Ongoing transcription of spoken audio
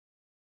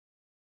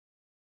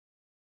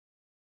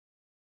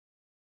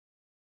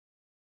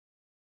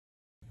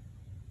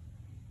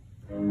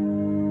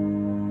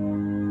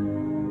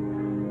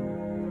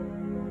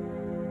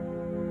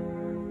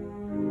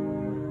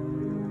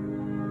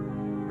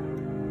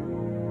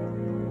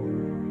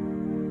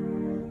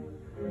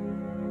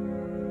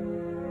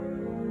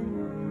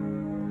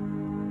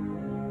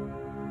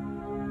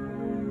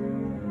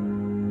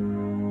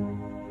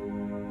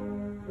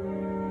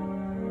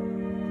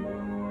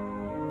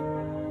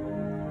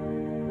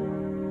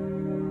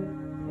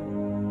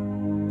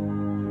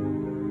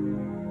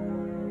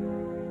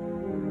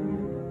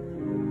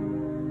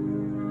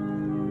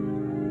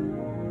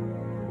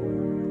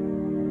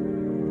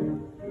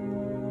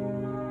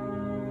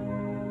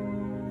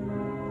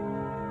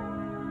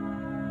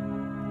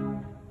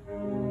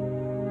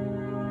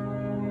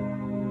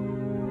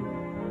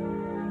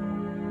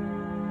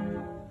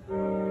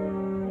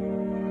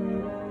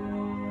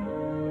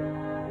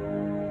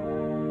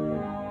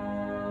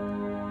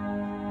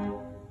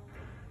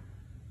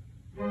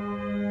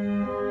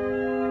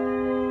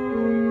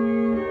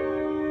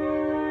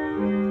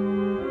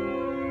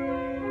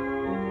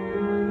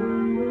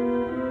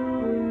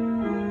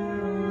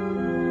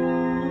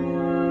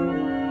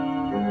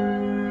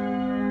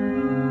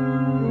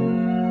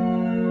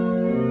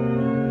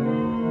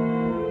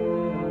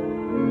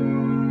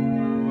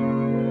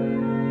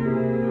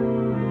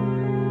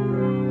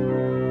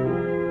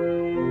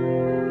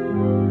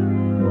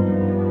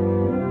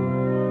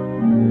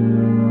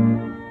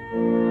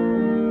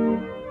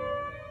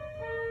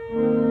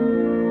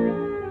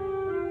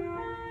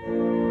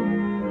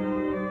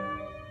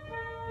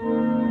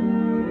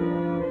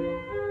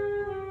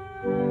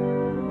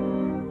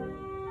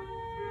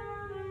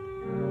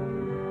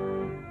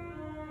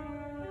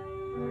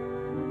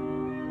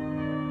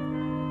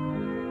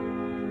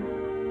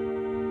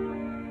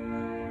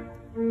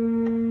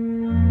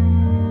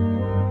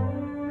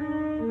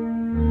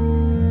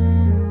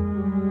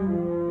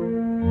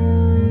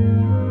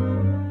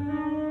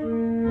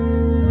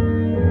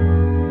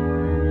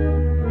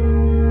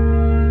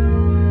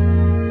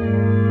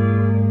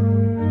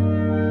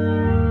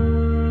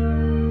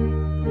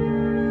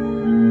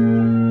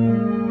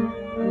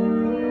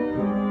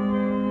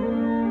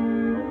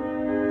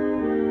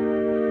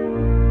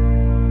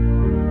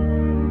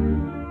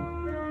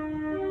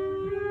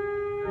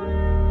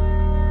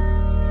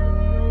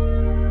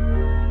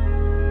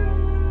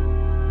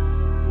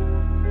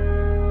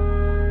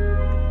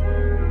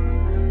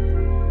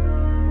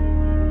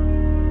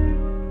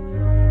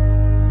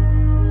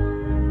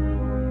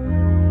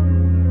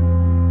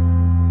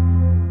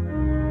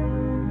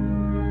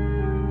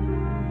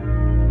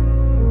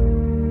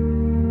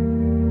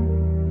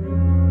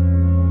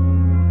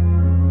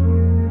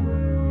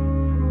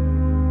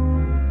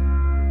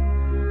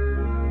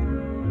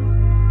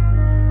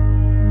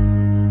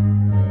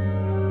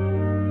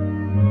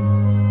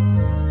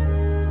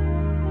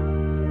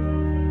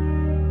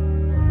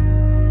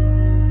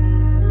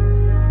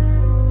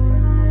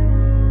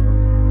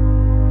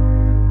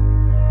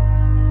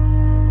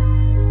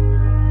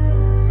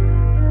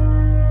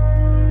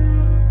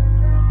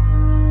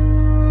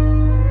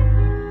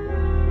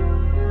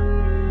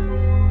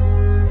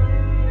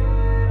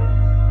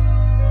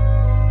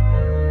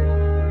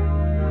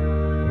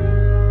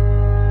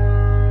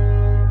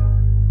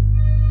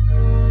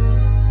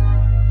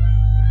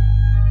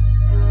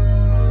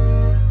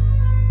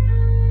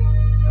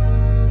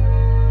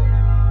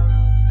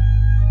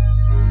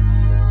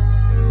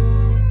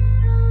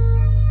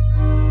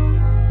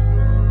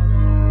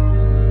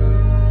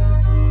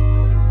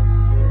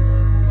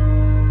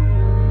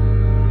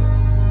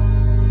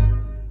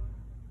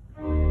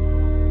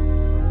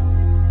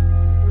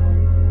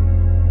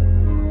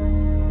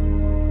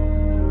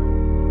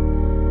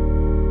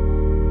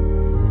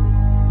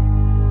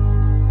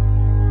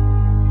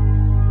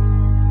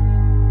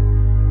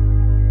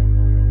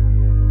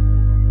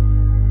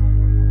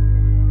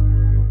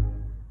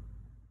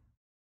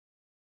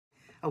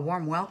A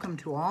warm welcome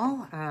to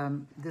all.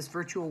 This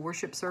virtual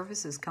worship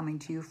service is coming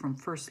to you from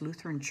First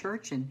Lutheran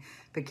Church in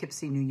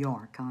Poughkeepsie, New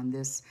York on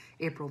this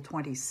April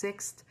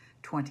 26th,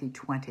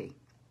 2020.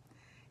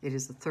 It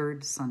is the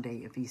third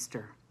Sunday of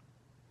Easter.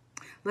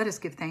 Let us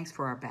give thanks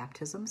for our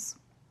baptisms.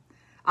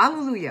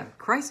 Alleluia!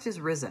 Christ is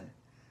risen.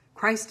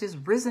 Christ is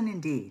risen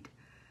indeed.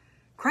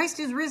 Christ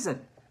is risen.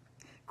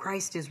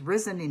 Christ is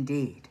risen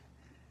indeed.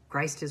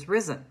 Christ is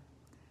risen.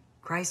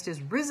 Christ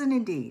is risen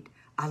indeed.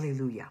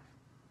 Alleluia.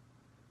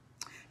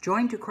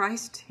 Joined to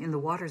Christ in the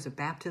waters of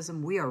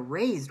baptism, we are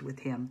raised with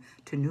him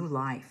to new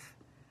life.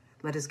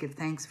 Let us give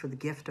thanks for the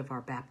gift of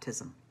our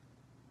baptism.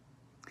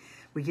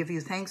 We give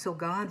you thanks, O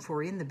God,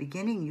 for in the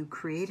beginning you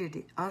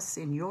created us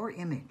in your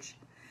image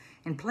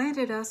and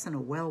planted us in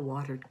a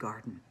well-watered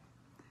garden.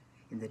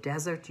 In the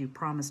desert you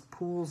promised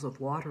pools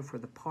of water for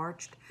the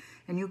parched,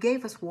 and you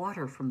gave us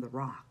water from the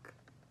rock.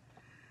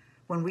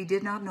 When we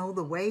did not know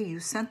the way,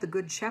 you sent the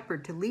Good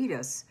Shepherd to lead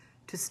us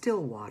to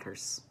still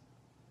waters.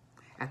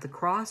 At the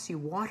cross, you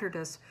watered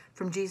us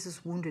from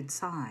Jesus' wounded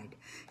side,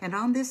 and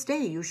on this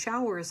day you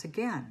shower us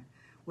again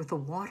with the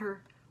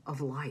water of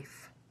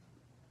life.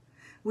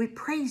 We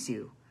praise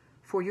you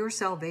for your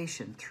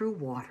salvation through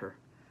water,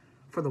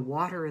 for the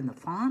water in the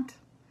font,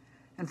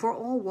 and for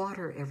all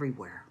water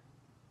everywhere.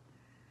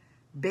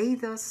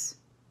 Bathe us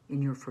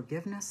in your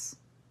forgiveness,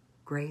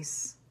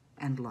 grace,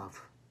 and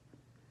love.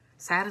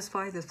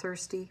 Satisfy the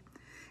thirsty,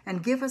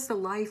 and give us the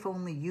life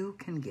only you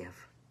can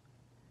give.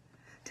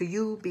 To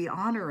you be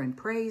honor and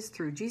praise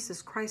through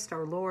Jesus Christ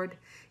our Lord,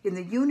 in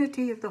the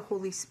unity of the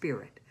Holy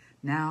Spirit,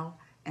 now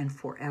and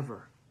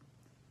forever.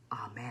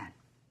 Amen.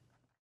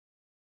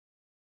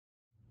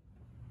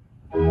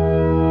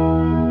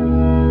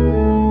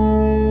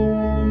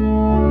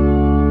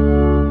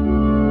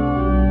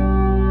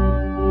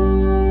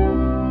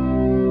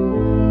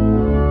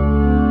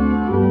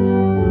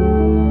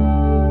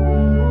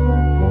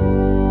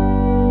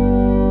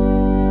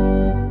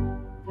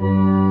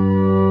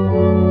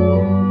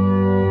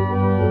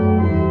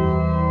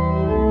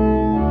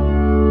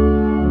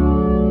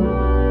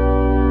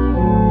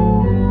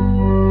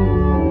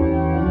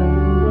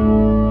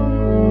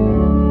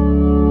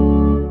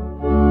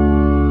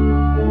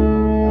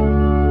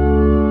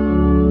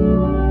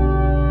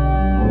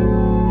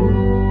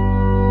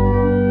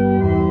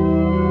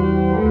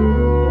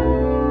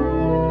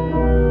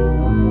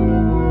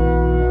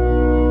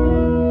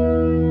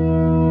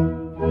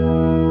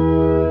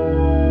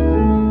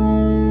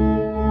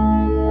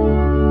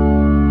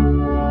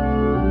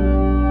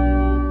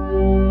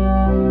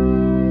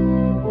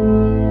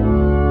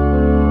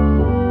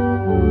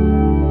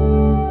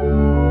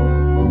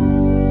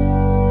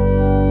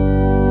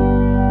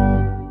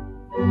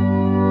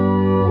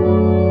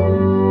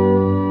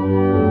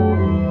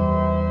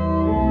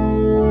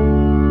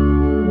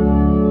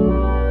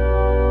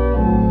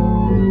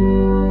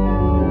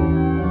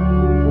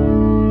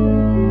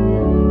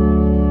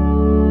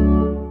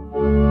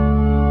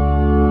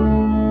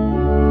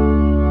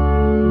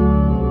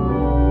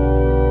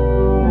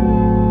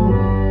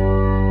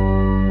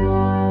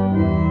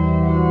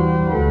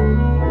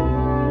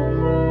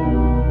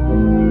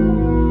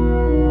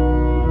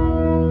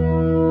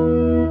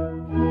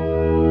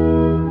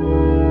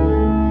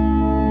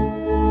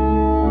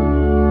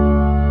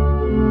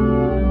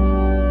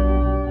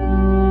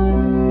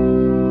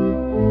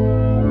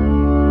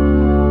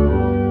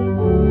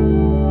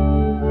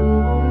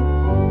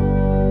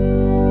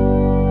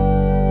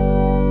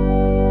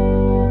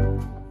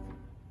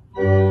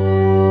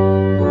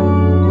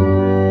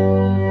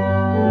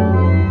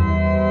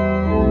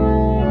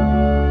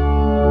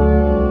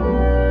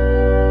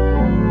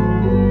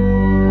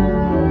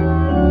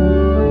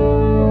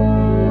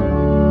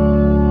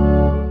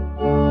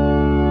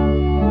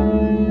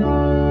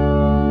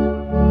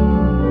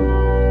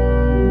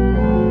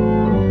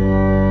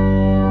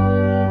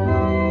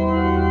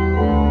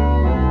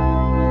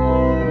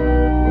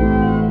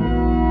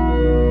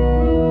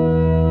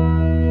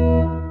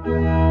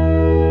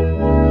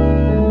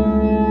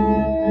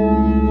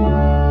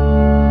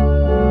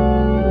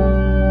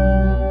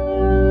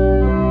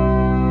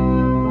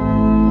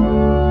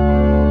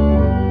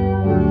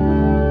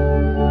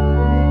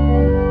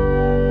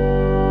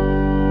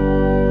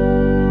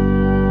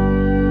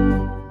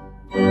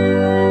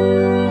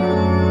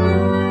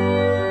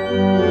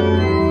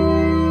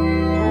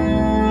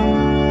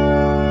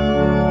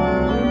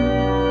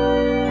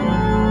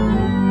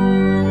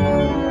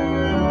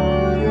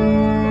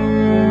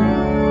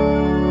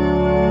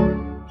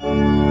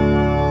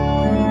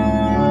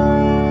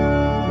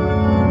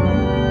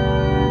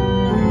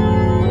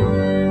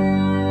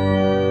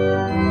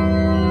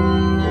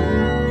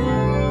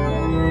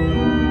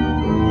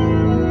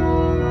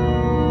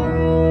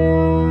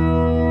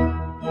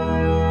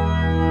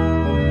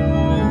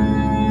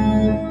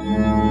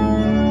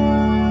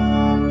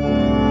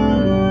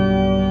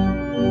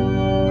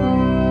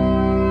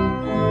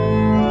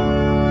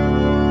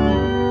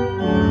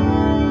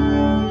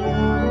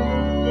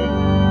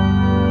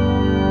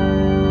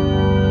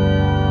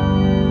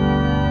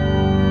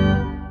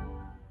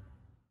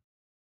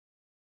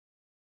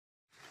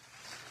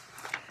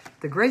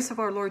 The grace of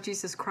our Lord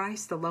Jesus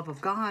Christ, the love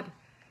of God,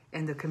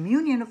 and the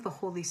communion of the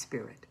Holy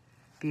Spirit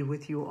be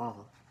with you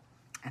all,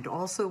 and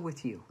also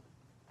with you.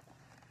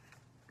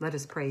 Let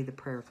us pray the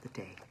prayer of the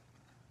day.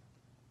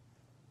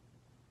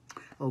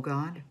 O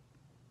God,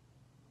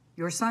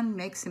 your Son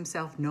makes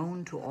himself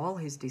known to all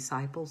his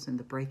disciples in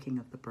the breaking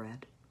of the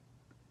bread.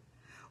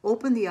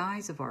 Open the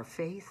eyes of our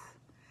faith,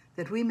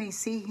 that we may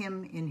see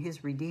him in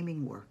his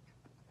redeeming work,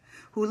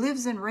 who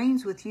lives and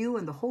reigns with you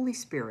and the Holy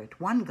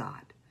Spirit, one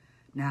God,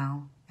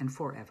 now and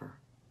forever.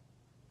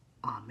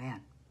 Amen.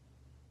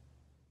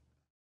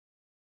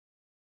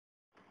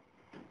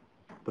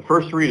 The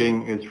first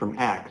reading is from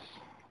Acts,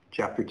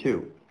 chapter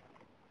 2.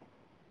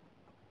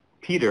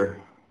 Peter,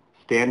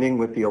 standing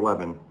with the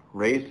 11,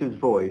 raised his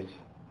voice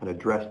and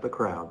addressed the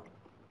crowd.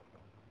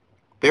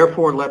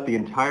 Therefore let the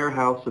entire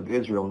house of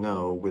Israel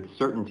know with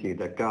certainty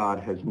that God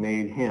has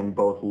made him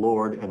both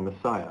Lord and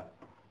Messiah,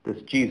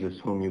 this Jesus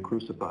whom you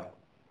crucified.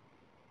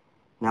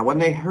 Now when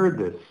they heard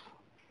this,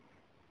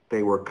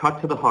 they were cut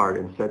to the heart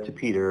and said to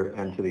Peter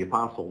and to the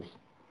apostles,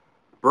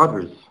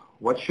 Brothers,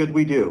 what should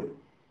we do?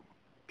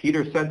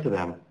 Peter said to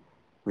them,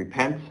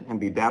 Repent and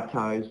be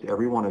baptized,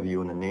 every one of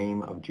you, in the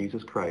name of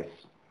Jesus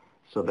Christ,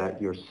 so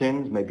that your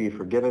sins may be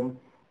forgiven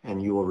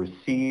and you will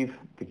receive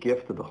the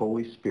gift of the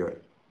Holy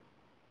Spirit.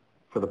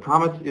 For the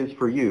promise is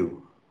for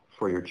you,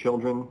 for your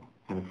children,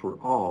 and for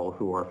all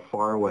who are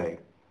far away,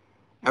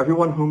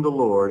 everyone whom the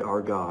Lord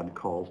our God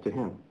calls to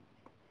him.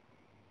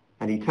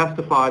 And he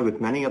testified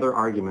with many other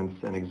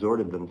arguments and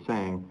exhorted them,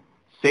 saying,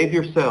 Save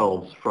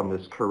yourselves from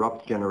this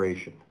corrupt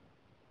generation.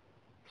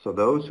 So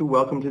those who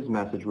welcomed his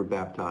message were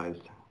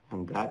baptized,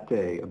 and that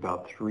day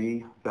about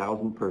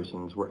 3,000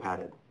 persons were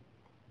added.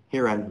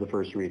 Here ends the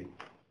first reading.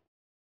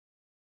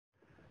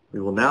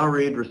 We will now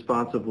read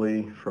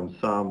responsively from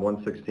Psalm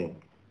 116.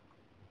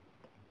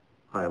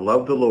 I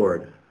love the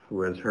Lord,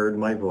 who has heard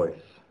my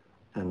voice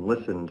and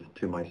listened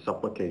to my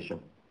supplication.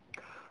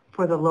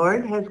 For the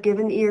Lord has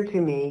given ear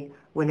to me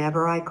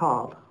whenever I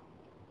called.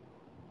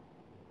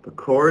 The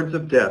cords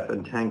of death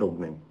entangled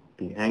me.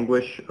 The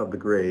anguish of the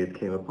grave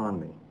came upon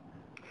me.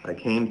 I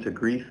came to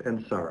grief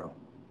and sorrow.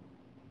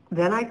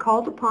 Then I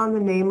called upon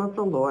the name of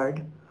the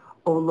Lord.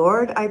 O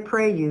Lord, I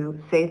pray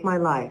you, save my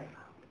life.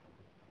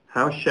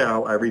 How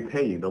shall I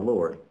repay you, the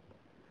Lord,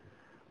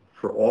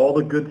 for all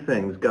the good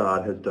things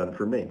God has done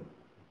for me?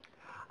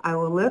 I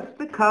will lift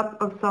the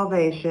cup of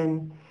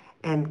salvation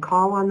and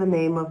call on the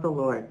name of the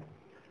Lord.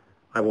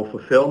 I will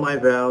fulfill my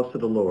vows to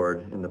the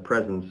Lord in the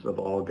presence of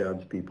all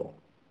God's people.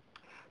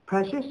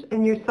 Precious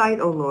in your sight,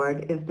 O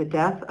Lord, is the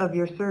death of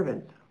your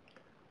servants.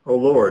 O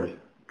Lord,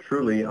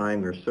 truly I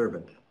am your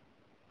servant.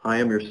 I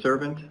am your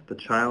servant, the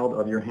child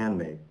of your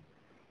handmaid.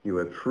 You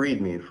have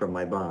freed me from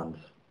my bonds.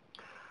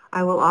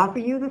 I will offer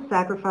you the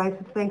sacrifice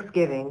of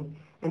thanksgiving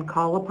and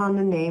call upon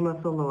the name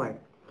of the Lord.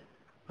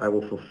 I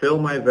will fulfill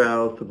my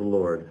vows to the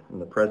Lord in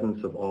the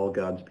presence of all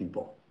God's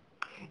people.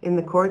 In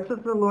the courts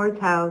of the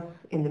Lord's house,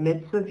 in the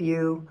midst of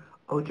you,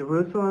 O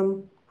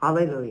Jerusalem,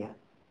 Alleluia.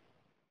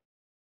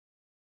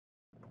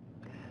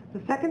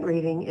 The second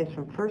reading is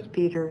from 1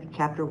 Peter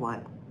chapter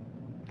 1.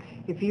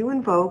 If you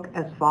invoke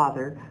as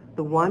Father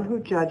the one who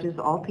judges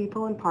all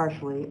people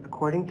impartially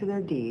according to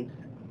their deeds,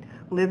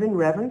 live in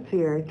reverent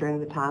fear during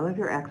the time of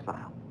your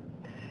exile.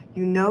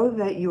 You know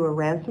that you were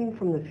ransomed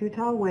from the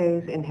futile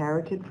ways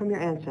inherited from your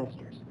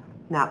ancestors,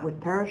 not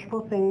with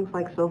perishable things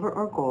like silver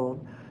or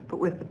gold, but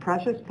with the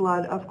precious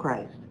blood of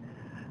Christ,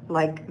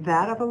 like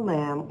that of a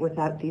lamb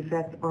without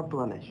defect or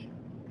blemish.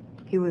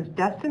 He was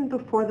destined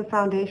before the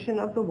foundation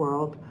of the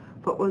world,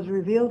 but was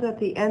revealed at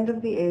the end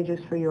of the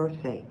ages for your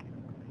sake.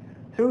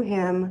 Through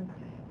him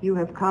you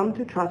have come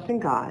to trust in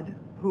God,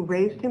 who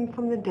raised him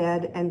from the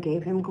dead and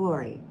gave him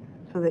glory,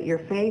 so that your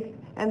faith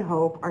and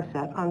hope are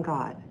set on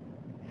God.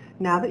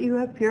 Now that you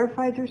have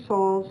purified your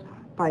souls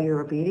by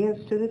your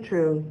obedience to the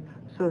truth,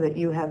 so that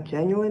you have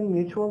genuine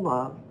mutual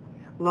love,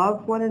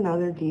 love one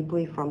another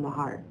deeply from the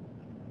heart.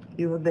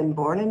 You have been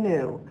born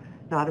anew,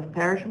 not of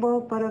perishable,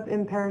 but of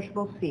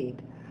imperishable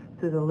seed,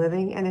 through the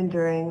living and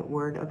enduring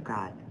Word of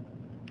God.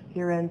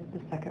 Here ends the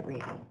second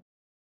reading.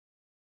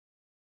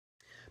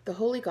 The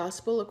Holy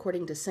Gospel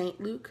according to St.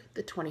 Luke,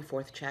 the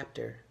 24th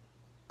chapter.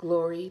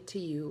 Glory to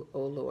you, O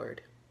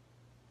Lord.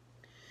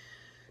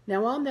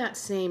 Now on that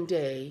same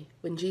day,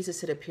 when Jesus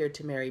had appeared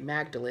to Mary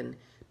Magdalene,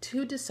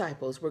 2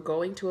 disciples were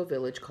going to a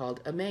village called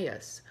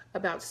Emmaus,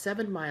 about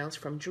 7 miles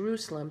from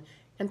Jerusalem,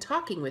 and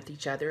talking with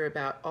each other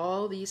about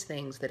all these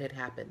things that had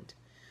happened.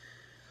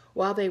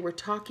 While they were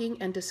talking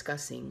and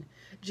discussing,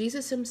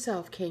 Jesus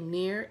himself came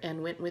near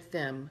and went with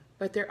them,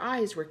 but their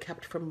eyes were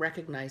kept from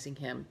recognizing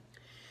him.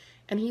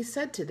 And he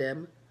said to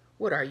them,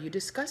 What are you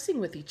discussing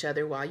with each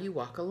other while you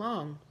walk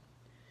along?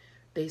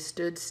 They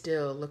stood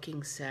still,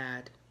 looking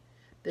sad.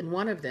 Then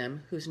one of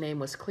them, whose name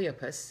was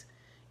Cleopas,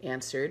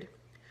 answered,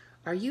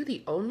 Are you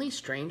the only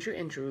stranger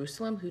in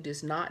Jerusalem who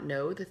does not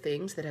know the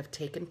things that have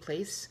taken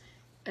place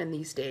in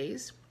these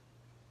days?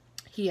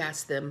 He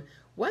asked them,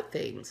 What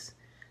things?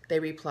 They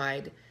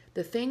replied,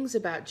 The things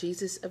about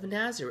Jesus of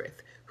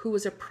Nazareth, who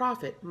was a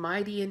prophet,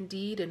 mighty in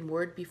deed and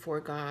word before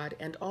God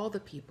and all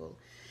the people,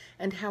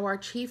 and how our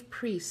chief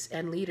priests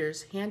and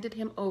leaders handed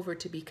him over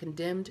to be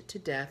condemned to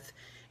death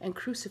and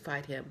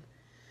crucified him.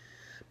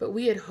 But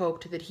we had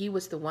hoped that he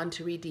was the one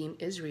to redeem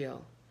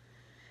Israel.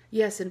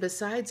 Yes, and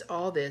besides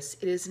all this,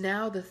 it is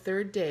now the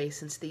 3rd day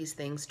since these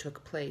things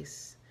took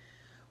place.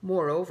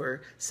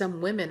 Moreover, some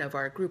women of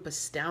our group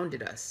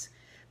astounded us.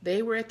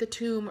 They were at the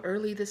tomb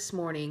early this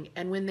morning,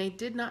 and when they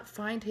did not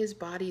find his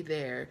body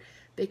there,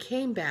 they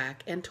came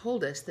back and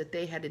told us that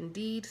they had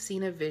indeed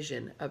seen a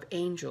vision of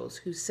angels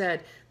who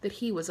said that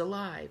he was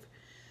alive.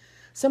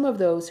 Some of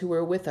those who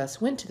were with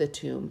us went to the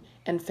tomb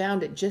and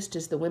found it just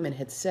as the women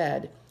had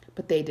said,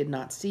 but they did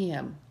not see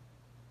him.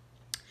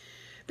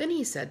 Then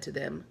he said to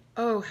them,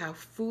 Oh, how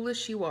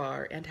foolish you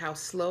are, and how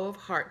slow of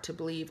heart to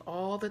believe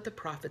all that the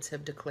prophets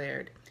have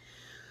declared.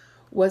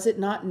 Was it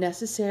not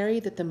necessary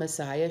that the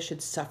Messiah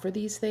should suffer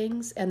these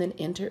things and then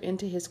enter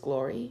into his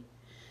glory?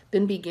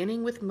 Then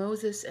beginning with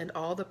Moses and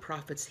all the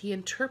prophets, he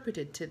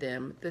interpreted to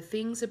them the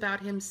things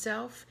about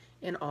himself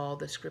in all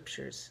the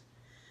scriptures.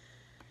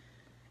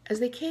 As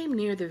they came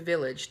near the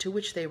village to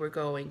which they were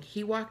going,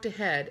 he walked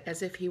ahead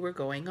as if he were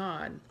going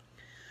on.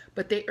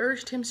 But they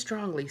urged him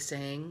strongly,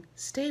 saying,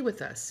 "Stay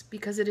with us,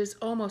 because it is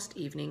almost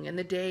evening, and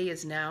the day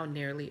is now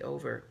nearly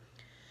over."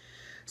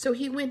 So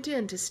he went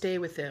in to stay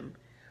with them.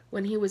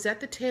 When he was at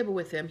the table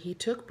with them, he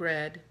took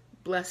bread,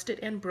 blessed it,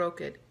 and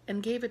broke it,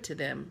 and gave it to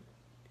them.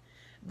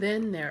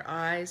 Then their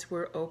eyes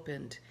were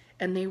opened,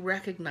 and they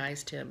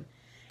recognized him,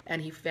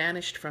 and he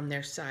vanished from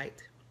their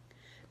sight.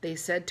 They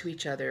said to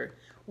each other,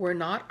 "Were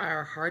not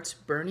our hearts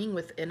burning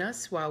within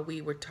us while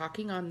we were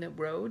talking on the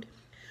road,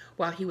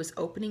 while he was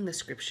opening the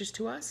scriptures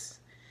to us?"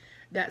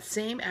 That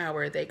same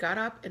hour they got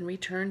up and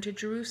returned to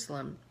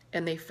Jerusalem,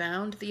 and they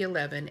found the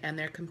 11 and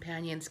their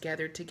companions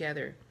gathered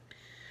together.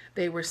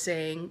 They were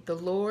saying, "The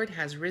Lord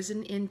has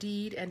risen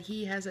indeed, and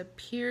he has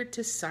appeared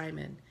to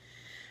Simon."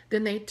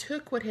 Then they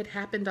took what had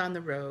happened on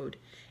the road,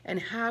 and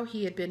how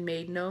he had been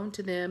made known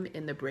to them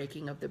in the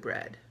breaking of the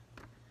bread.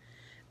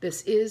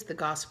 This is the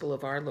gospel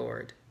of our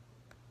Lord.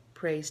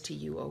 Praise to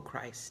you, O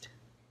Christ.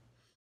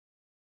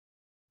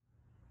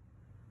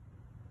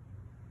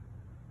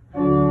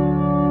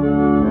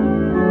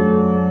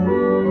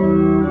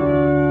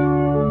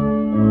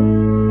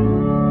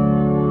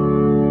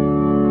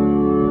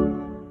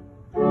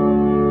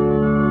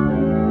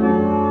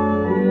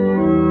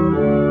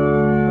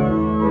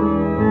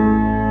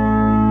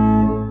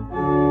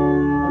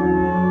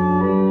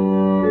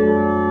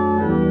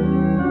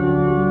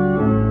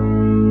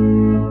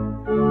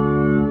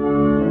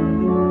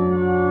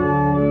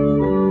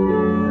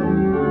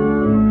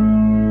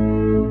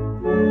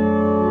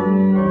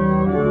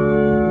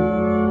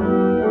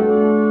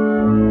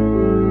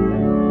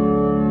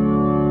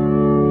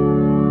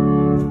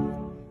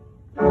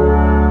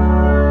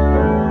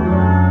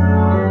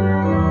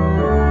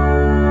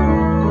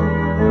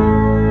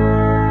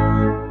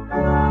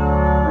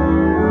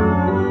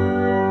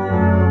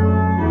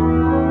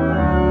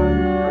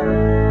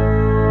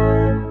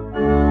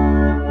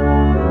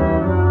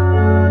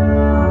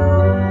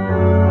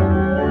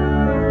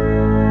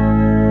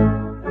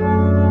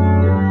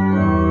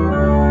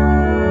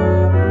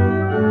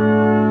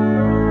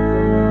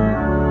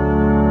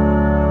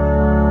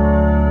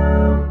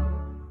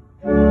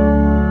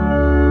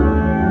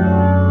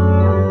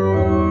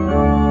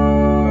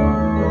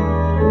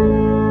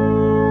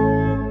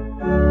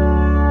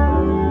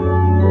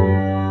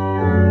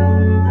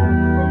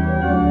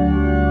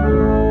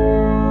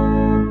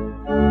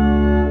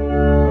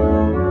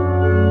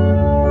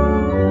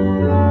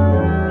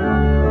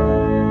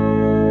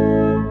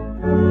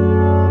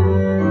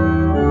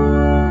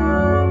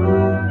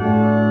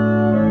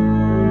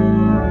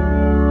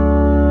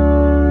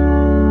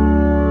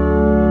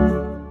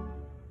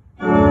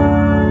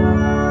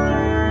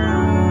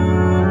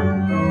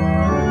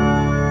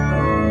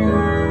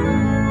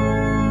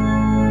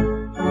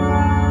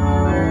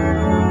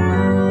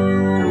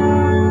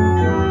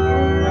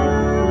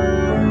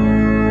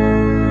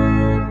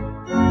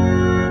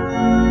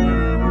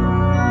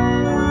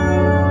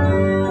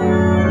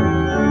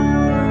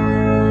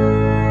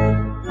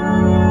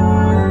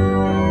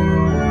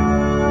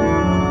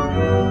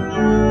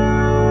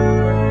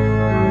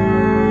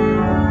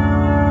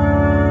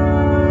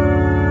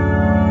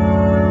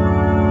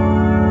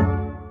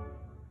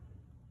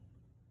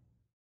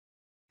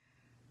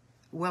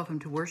 Welcome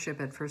to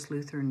worship at First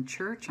Lutheran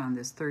Church on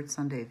this third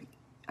Sunday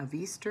of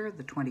Easter,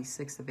 the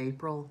 26th of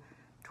April,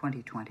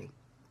 2020.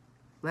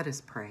 Let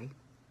us pray.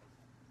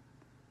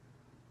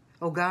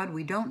 O God,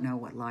 we don't know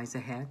what lies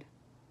ahead.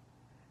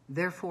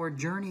 Therefore,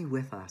 journey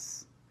with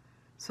us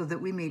so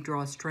that we may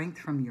draw strength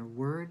from your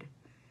word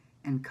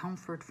and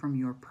comfort from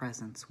your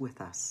presence with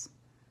us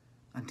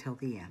until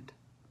the end.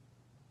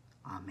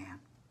 Amen.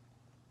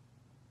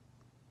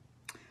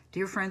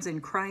 Dear friends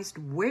in Christ,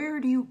 where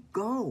do you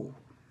go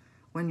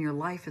when your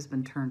life has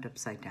been turned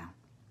upside down?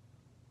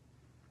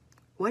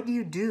 What do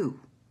you do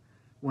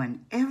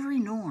when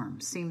every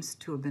norm seems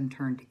to have been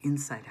turned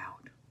inside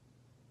out?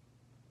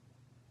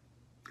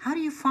 How do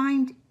you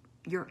find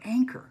your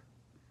anchor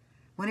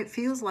when it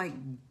feels like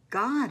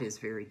God is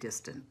very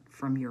distant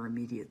from your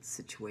immediate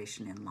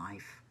situation in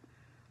life?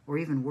 Or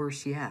even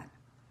worse yet,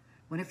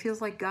 when it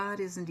feels like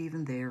God isn't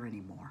even there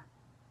anymore?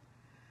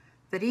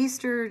 That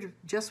Easter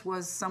just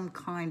was some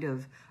kind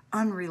of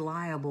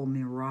unreliable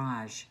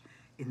mirage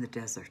in the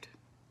desert.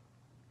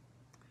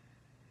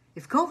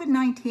 If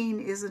COVID-19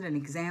 isn't an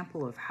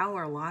example of how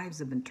our lives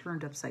have been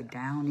turned upside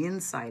down,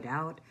 inside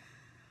out,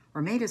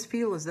 or made us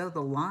feel as though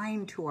the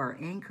line to our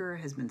anchor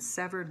has been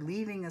severed,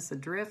 leaving us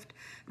adrift,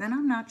 then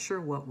I'm not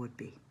sure what would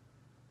be.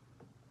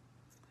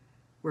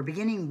 We're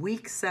beginning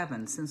week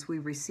 7 since we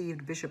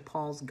received Bishop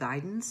Paul's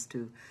guidance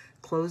to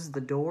close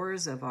the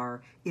doors of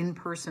our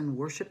in-person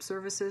worship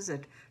services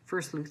at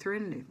First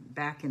Lutheran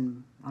back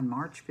on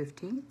March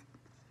 15th.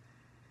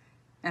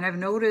 And I've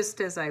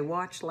noticed as I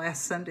watched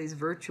last Sunday's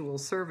virtual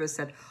service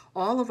that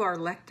all of our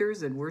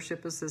lectors and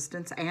worship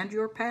assistants and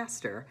your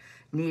pastor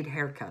need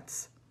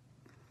haircuts.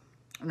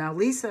 Now,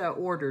 Lisa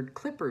ordered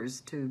clippers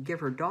to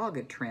give her dog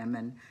a trim,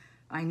 and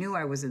I knew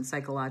I was in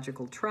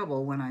psychological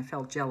trouble when I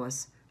felt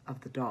jealous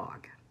of the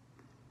dog.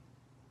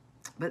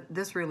 But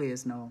this really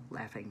is no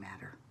laughing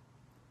matter.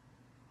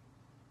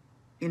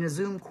 In a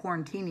Zoom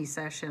quarantini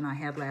session I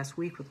had last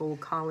week with old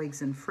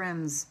colleagues and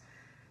friends,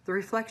 the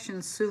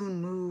reflection soon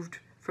moved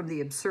from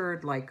the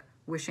absurd, like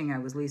wishing I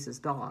was Lisa's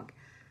dog,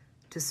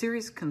 to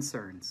serious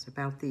concerns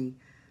about the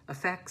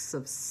effects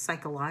of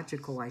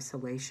psychological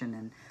isolation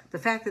and the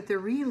fact that there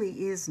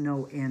really is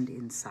no end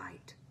in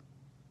sight.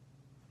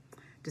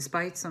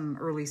 Despite some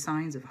early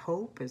signs of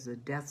hope as the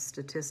death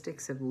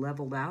statistics have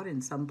leveled out in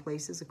some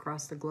places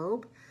across the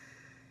globe,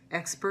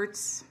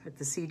 experts at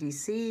the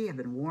CDC have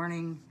been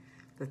warning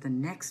that the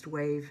next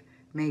wave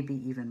may be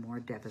even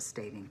more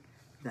devastating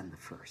than the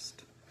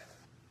first.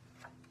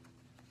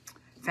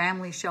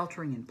 Families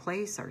sheltering in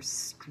place are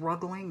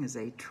struggling as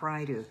they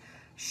try to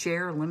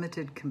share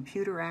limited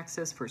computer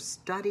access for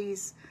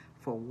studies,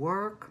 for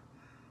work,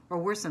 or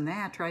worse than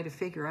that, try to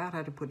figure out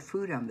how to put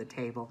food on the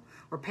table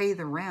or pay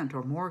the rent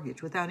or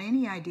mortgage without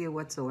any idea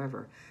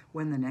whatsoever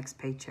when the next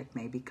paycheck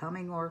may be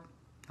coming or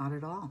not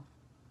at all.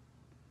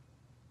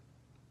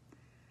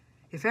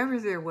 If ever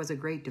there was a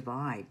great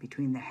divide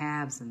between the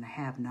haves and the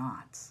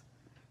have-nots,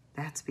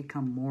 that's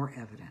become more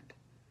evident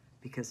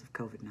because of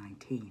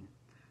COVID-19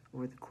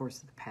 over the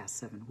course of the past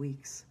 7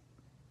 weeks.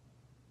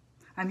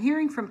 I'm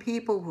hearing from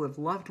people who have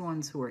loved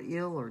ones who are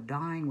ill or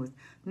dying with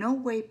no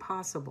way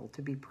possible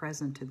to be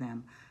present to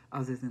them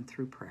other than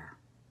through prayer.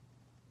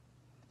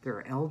 There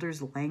are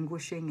elders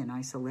languishing in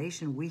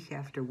isolation week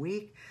after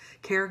week,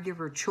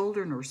 caregiver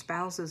children or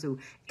spouses who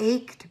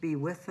ache to be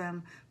with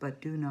them but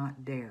do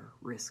not dare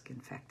risk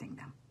infecting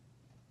them.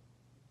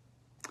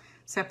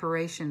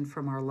 Separation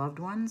from our loved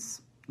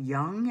ones,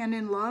 young and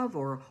in love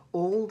or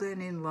old and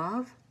in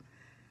love,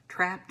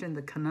 trapped in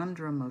the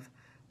conundrum of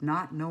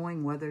not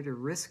knowing whether to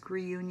risk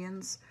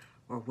reunions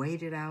or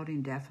wait it out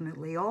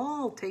indefinitely,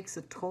 all takes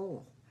a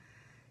toll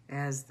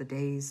as the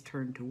days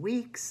turn to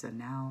weeks and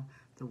now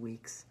the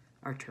weeks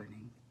are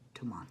turning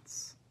to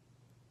months.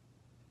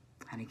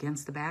 And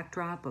against the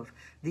backdrop of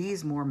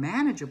these more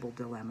manageable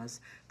dilemmas,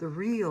 the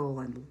real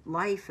and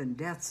life and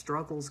death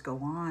struggles go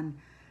on.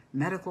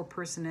 Medical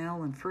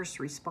personnel and first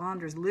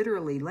responders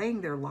literally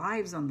laying their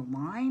lives on the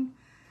line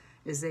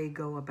as they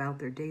go about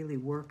their daily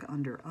work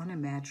under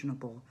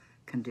unimaginable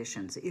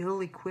conditions,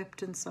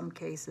 ill-equipped in some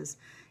cases,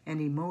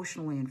 and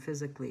emotionally and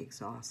physically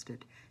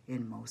exhausted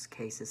in most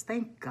cases.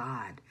 Thank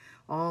God,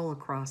 all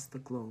across the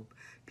globe,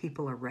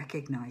 people are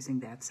recognizing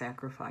that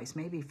sacrifice,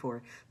 maybe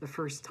for the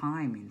first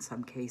time in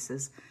some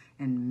cases,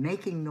 and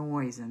making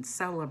noise and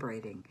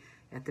celebrating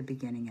at the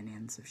beginning and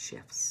ends of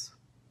shifts.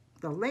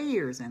 The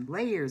layers and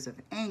layers of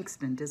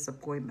angst and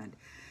disappointment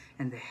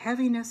and the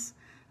heaviness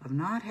of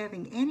not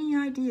having any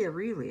idea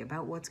really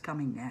about what's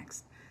coming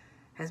next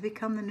has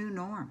become the new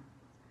norm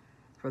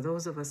for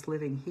those of us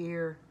living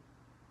here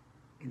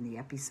in the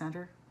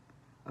epicenter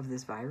of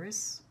this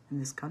virus in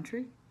this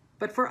country,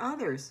 but for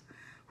others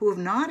who have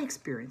not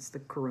experienced the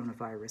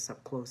coronavirus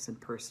up close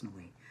and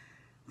personally,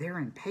 their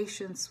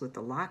impatience with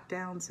the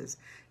lockdowns has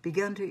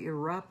begun to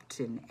erupt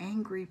in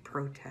angry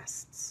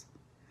protests.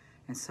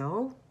 And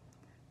so,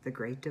 the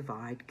great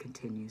divide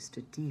continues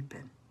to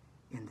deepen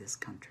in this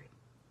country.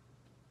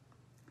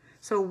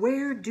 So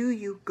where do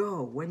you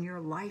go when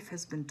your life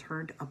has been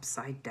turned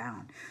upside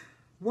down?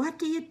 What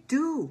do you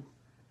do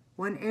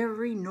when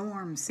every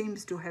norm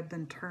seems to have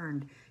been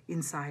turned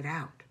inside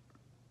out?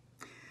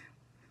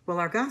 Well,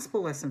 our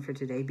gospel lesson for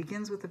today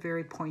begins with a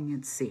very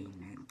poignant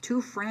scene.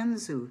 Two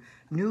friends who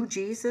knew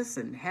Jesus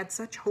and had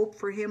such hope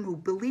for him, who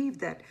believed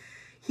that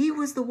he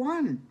was the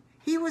one.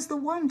 He was the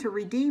one to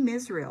redeem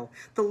Israel,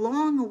 the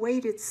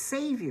long-awaited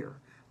Savior,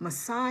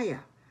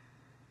 Messiah.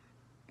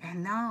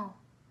 And now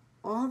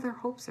all their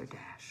hopes are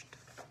dashed.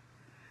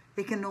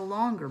 They can no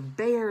longer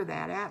bear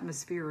that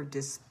atmosphere of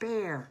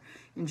despair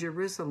in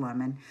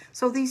Jerusalem. And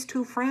so these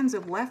two friends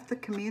have left the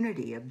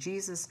community of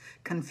Jesus'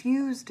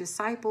 confused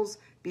disciples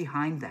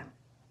behind them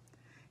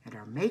and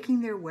are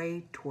making their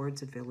way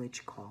towards a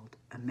village called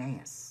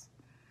Emmaus,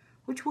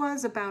 which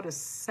was about a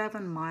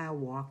 7-mile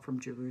walk from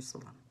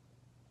Jerusalem.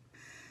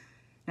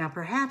 Now,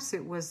 perhaps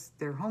it was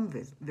their home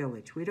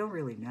village. We don't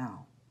really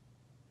know.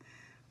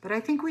 But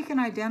I think we can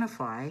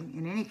identify,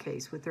 in any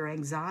case, with their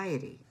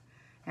anxiety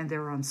and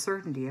their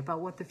uncertainty about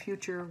what the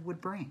future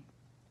would bring.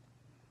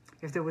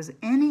 If there was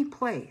any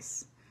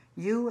place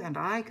you and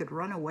I could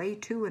run away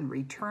to and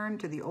return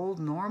to the old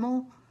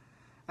normal,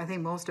 I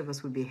think most of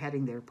us would be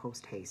heading there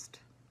post-haste.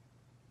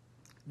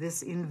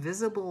 This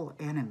invisible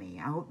enemy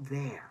out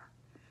there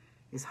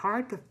is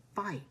hard to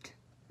fight.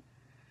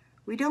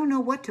 We don't know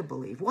what to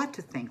believe, what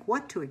to think,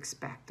 what to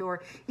expect,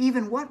 or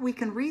even what we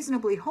can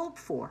reasonably hope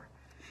for.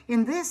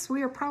 In this,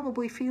 we are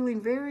probably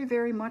feeling very,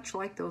 very much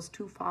like those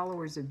two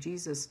followers of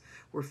Jesus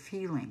were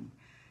feeling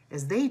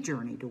as they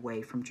journeyed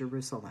away from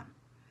Jerusalem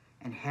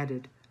and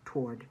headed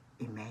toward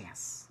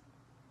Emmaus.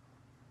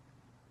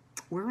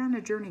 We're on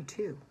a journey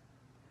too,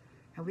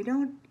 and we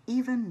don't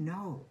even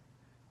know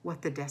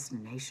what the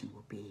destination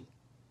will be.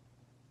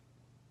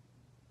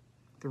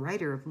 The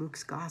writer of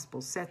Luke's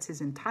gospel sets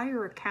his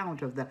entire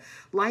account of the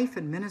life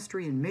and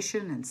ministry and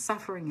mission and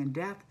suffering and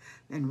death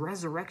and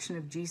resurrection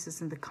of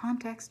Jesus in the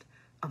context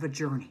of a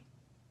journey.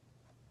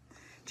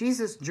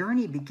 Jesus'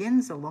 journey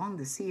begins along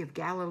the Sea of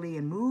Galilee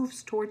and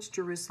moves towards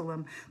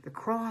Jerusalem, the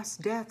cross,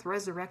 death,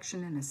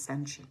 resurrection, and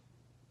ascension.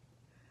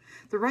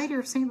 The writer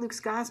of St. Luke's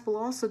Gospel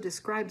also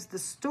describes the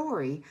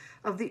story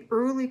of the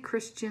early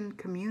Christian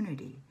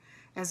community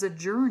as a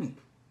journey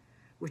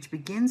which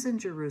begins in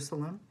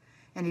Jerusalem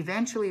and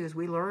eventually, as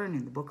we learn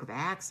in the book of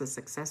Acts, the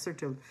successor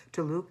to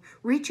Luke,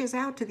 reaches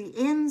out to the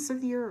ends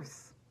of the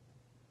earth.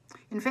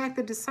 In fact,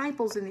 the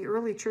disciples in the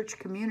early church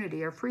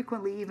community are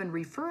frequently even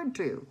referred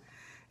to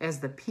as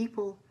the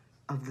people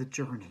of the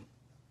journey.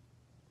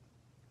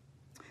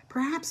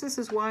 Perhaps this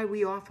is why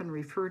we often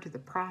refer to the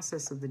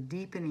process of the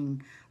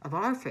deepening of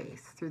our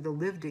faith through the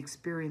lived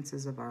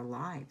experiences of our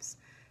lives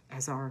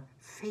as our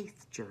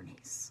faith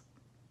journeys.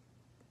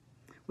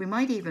 We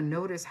might even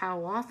notice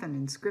how often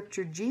in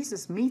Scripture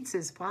Jesus meets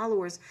his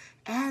followers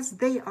as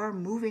they are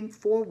moving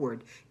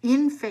forward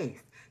in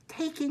faith,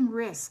 taking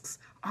risks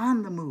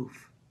on the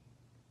move.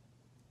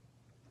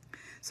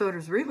 So it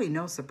is really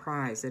no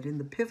surprise that in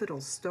the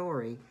pivotal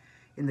story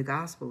in the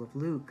Gospel of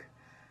Luke,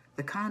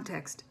 the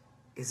context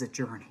is a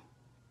journey.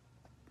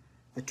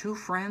 The two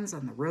friends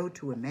on the road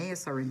to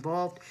Emmaus are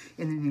involved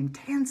in an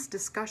intense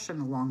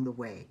discussion along the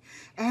way,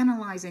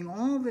 analyzing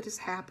all that has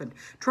happened,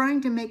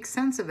 trying to make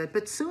sense of it,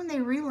 but soon they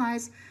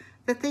realize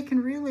that they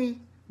can really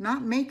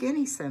not make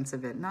any sense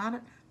of it,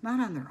 not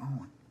on their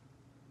own.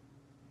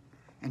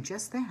 And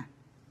just then,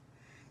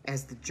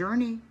 as the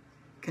journey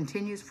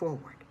continues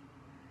forward,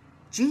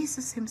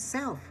 Jesus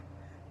himself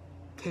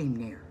came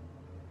near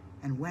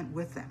and went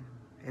with them,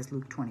 as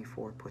Luke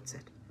 24 puts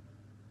it.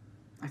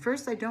 At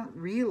first, I don't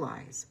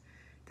realize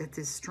that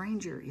this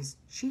stranger is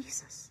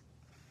Jesus.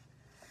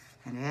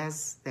 And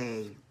as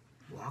they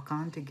walk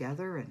on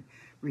together and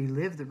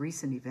relive the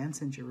recent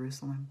events in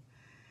Jerusalem,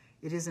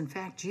 it is in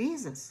fact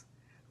Jesus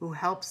who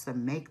helps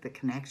them make the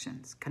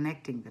connections,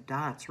 connecting the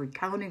dots,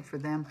 recounting for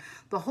them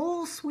the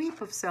whole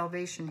sweep of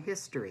salvation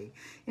history,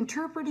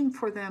 interpreting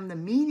for them the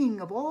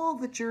meaning of all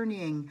the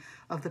journeying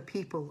of the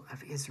people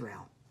of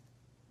Israel.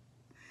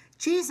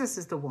 Jesus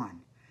is the one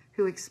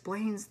who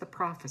explains the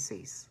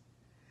prophecies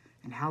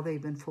and how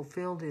they've been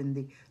fulfilled in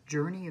the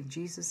journey of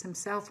Jesus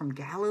himself from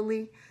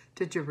Galilee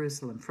to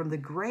Jerusalem, from the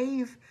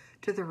grave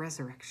to the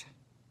resurrection.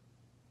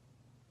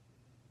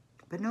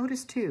 But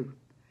notice too,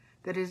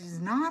 that it is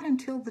not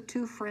until the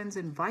two friends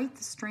invite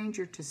the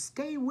stranger to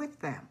stay with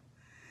them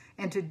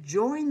and to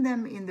join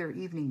them in their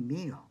evening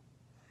meal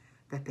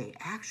that they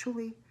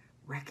actually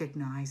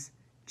recognize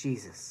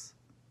Jesus.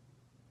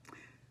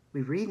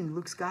 We read in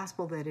Luke's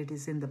Gospel that it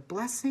is in the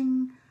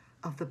blessing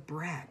of the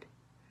bread,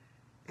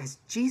 as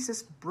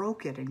Jesus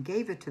broke it and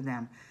gave it to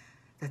them,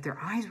 that their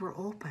eyes were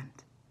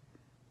opened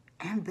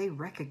and they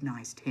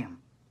recognized him.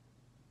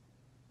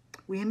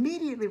 We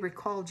immediately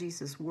recall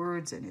Jesus'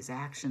 words and his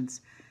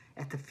actions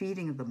at the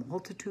feeding of the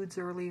multitudes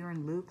earlier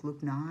in Luke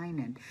 9,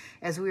 and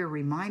as we are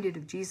reminded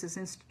of Jesus'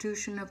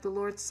 institution of the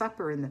Lord's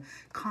Supper in the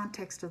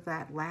context of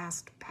that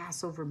last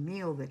Passover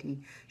meal that he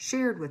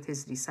shared with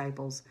his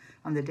disciples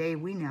on the day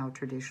we now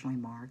traditionally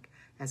mark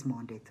as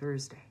Maundy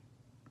Thursday.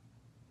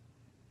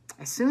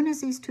 As soon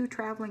as these two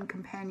traveling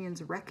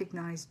companions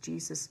recognize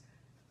Jesus,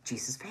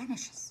 Jesus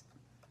vanishes.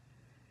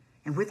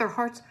 And with their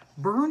hearts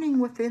burning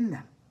within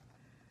them,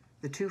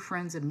 the two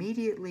friends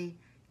immediately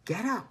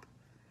get up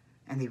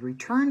and they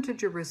return to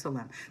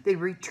Jerusalem. They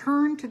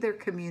return to their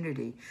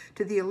community,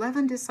 to the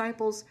 11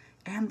 disciples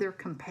and their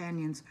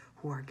companions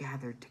who are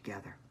gathered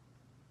together.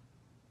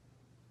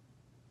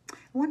 I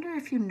wonder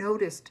if you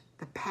noticed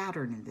the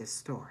pattern in this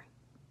story.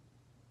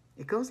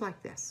 It goes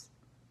like this.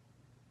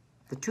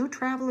 The two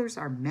travelers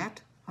are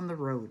met on the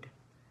road,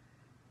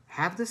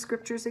 have the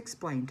scriptures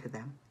explained to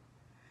them,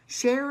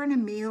 share in a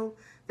meal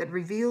that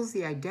reveals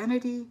the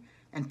identity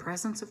and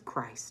presence of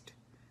Christ,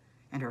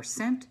 and are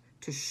sent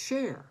to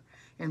share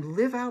and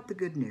live out the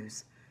good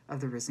news of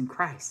the risen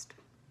Christ.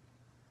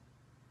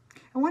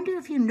 I wonder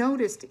if you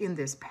noticed in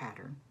this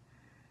pattern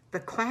the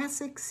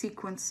classic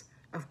sequence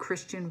of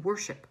Christian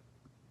worship.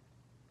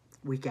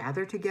 We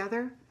gather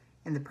together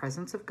in the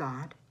presence of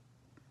God.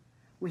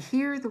 We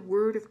hear the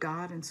word of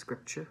God in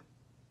Scripture.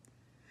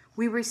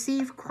 We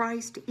receive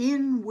Christ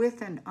in,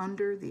 with, and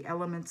under the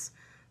elements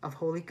of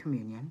Holy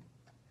Communion.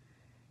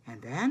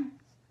 And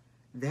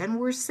then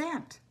we're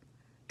sent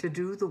to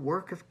do the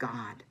work of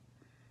God,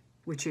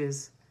 which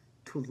is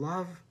to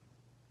love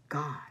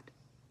God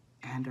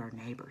and our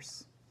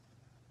neighbors.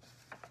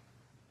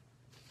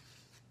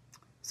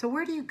 So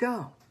where do you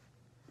go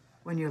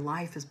when your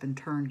life has been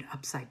turned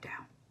upside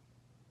down?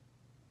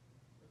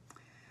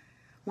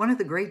 One of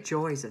the great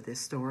joys of this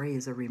story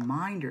is a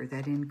reminder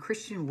that in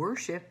Christian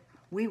worship,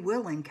 we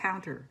will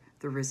encounter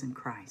the risen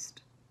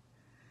Christ.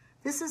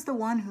 This is the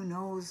one who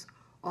knows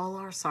all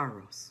our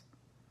sorrows,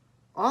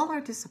 all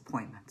our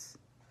disappointments,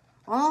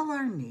 all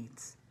our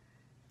needs,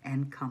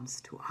 and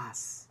comes to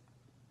us.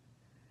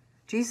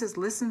 Jesus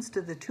listens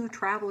to the two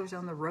travelers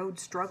on the road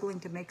struggling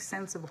to make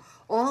sense of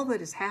all that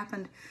has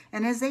happened,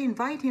 and as they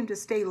invite him to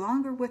stay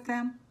longer with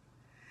them,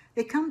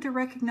 they come to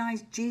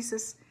recognize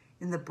Jesus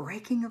in the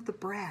breaking of the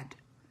bread.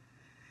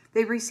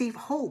 They receive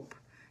hope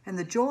and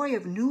the joy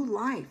of new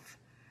life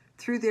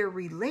through their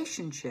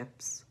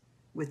relationships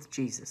with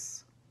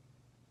Jesus.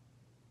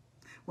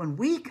 When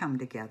we come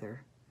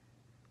together,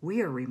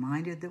 we are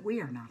reminded that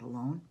we are not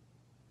alone.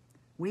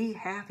 We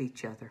have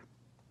each other,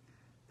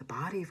 the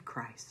body of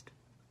Christ.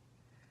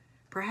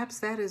 Perhaps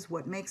that is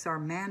what makes our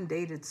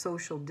mandated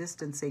social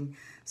distancing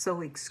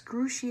so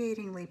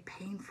excruciatingly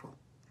painful,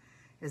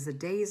 as the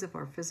days of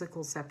our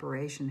physical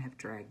separation have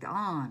dragged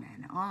on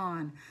and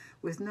on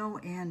with no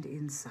end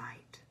in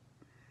sight.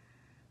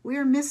 We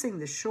are missing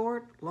the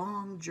short,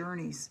 long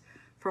journeys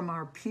from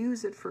our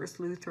pews at First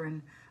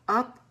Lutheran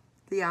up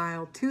the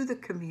aisle to the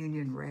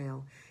communion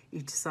rail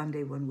each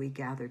Sunday when we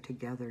gather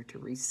together to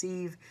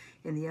receive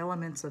in the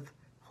elements of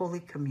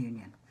Holy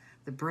Communion,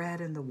 the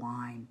bread and the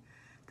wine,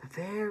 the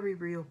very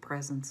real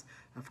presence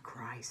of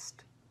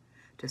Christ,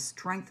 to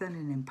strengthen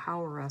and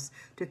empower us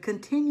to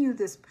continue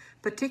this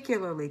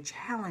particularly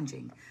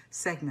challenging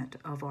segment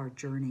of our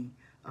journey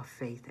of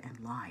faith and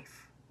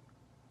life.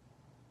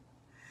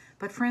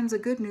 But friends, the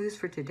good news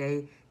for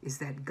today is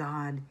that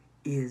God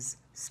is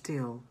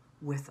still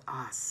with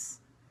us.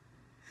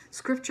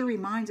 Scripture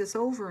reminds us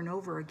over and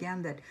over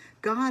again that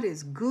God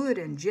is good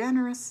and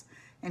generous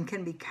and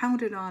can be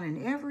counted on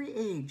in every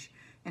age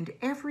and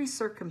every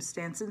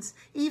circumstance,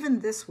 even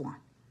this one,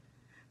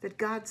 that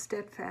God's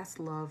steadfast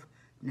love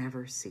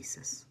never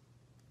ceases.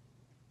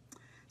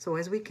 So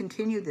as we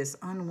continue this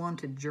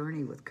unwanted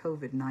journey with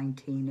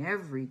COVID-19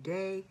 every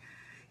day,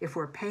 if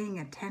we're paying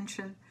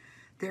attention,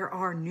 there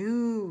are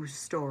new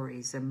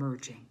stories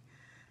emerging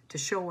to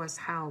show us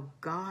how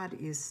God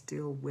is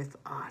still with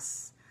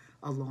us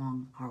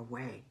along our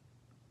way.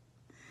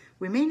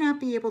 We may not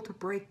be able to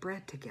break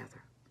bread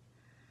together,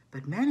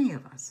 but many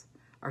of us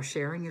are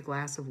sharing a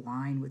glass of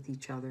wine with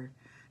each other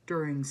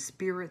during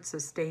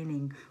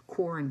spirit-sustaining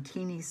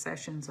quarantini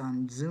sessions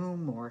on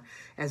Zoom, or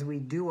as we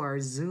do our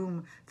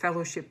Zoom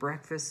fellowship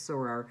breakfasts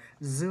or our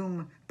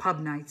Zoom pub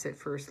nights at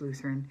First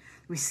Lutheran.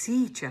 We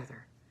see each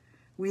other.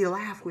 We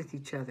laugh with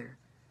each other.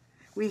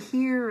 We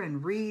hear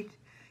and read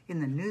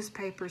in the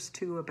newspapers,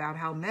 too, about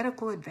how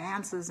medical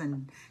advances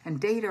and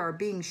data are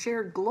being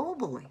shared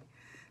globally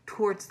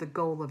towards the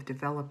goal of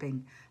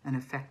developing an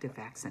effective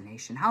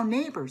vaccination. How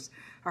neighbors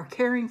are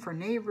caring for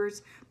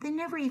neighbors they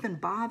never even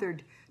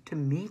bothered to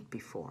meet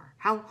before.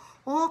 How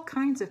all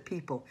kinds of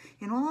people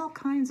in all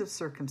kinds of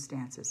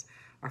circumstances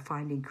are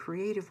finding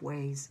creative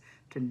ways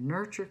to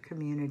nurture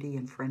community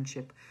and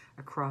friendship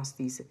across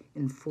these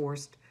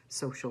enforced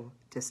social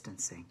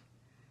distancing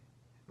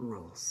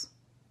rules.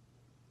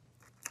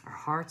 Our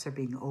hearts are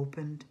being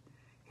opened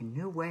in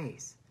new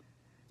ways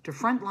to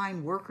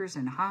frontline workers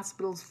in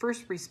hospitals,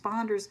 first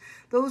responders,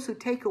 those who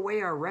take away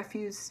our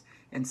refuse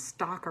and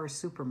stock our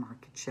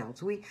supermarket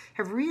shelves. We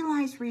have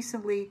realized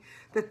recently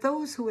that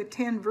those who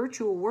attend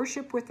virtual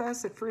worship with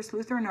us at First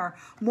Lutheran are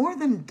more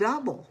than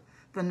double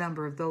the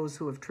number of those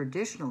who have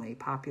traditionally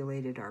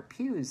populated our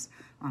pews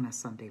on a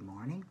Sunday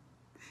morning.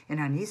 And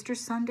on Easter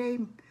Sunday,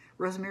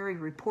 Rosemary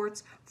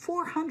reports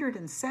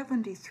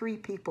 473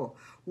 people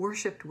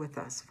worshiped with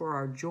us for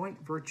our joint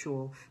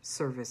virtual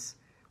service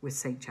with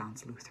St.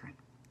 John's Lutheran.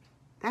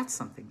 That's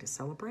something to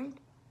celebrate.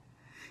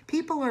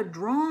 People are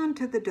drawn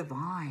to the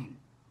divine,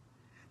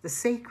 the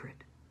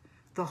sacred,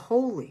 the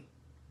holy,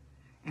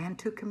 and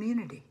to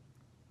community.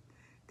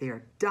 They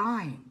are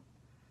dying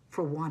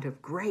for want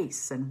of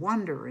grace and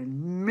wonder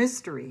and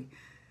mystery,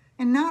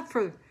 and not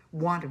for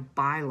want of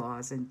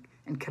bylaws and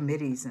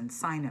committees and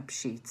sign-up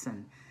sheets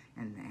and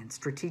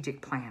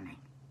strategic planning.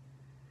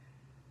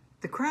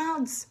 The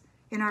crowds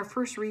in our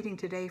first reading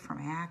today from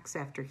Acts,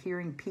 after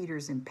hearing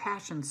Peter's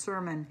impassioned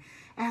sermon,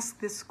 ask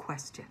this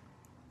question: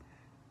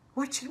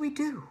 what should we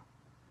do?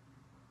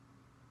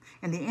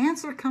 And the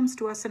answer comes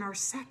to us in our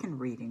second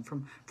reading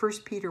from 1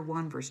 Peter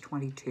 1, verse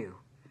 22.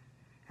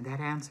 And that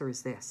answer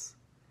is this: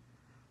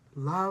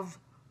 love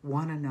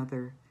one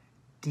another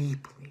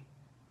deeply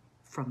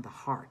from the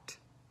heart.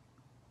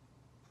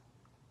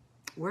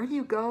 Where do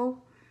you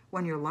go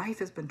when your life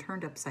has been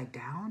turned upside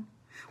down?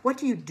 What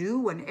do you do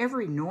when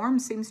every norm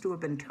seems to have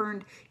been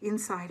turned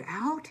inside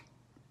out?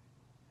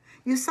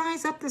 You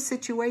size up the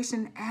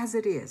situation as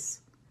it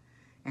is,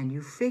 and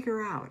you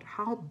figure out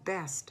how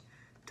best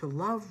to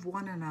love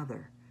one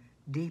another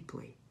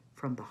deeply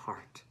from the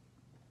heart.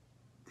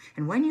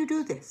 And when you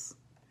do this,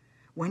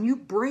 when you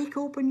break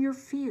open your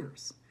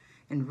fears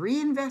and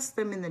reinvest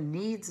them in the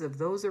needs of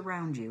those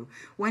around you,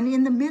 when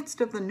in the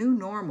midst of the new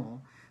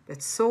normal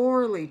that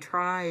sorely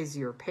tries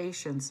your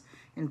patience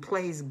and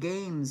plays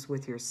games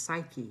with your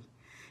psyche,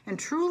 and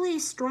truly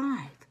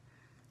strive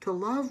to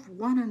love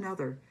one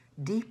another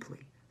deeply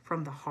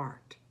from the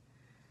heart,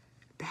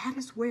 that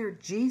is where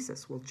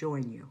Jesus will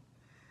join you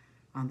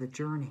on the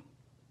journey,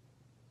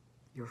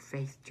 your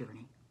faith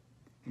journey,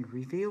 and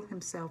reveal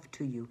himself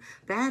to you.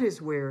 That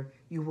is where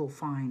you will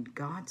find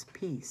God's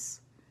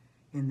peace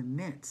in the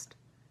midst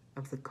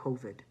of the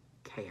COVID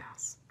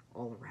chaos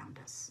all around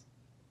us.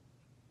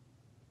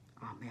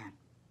 Amen.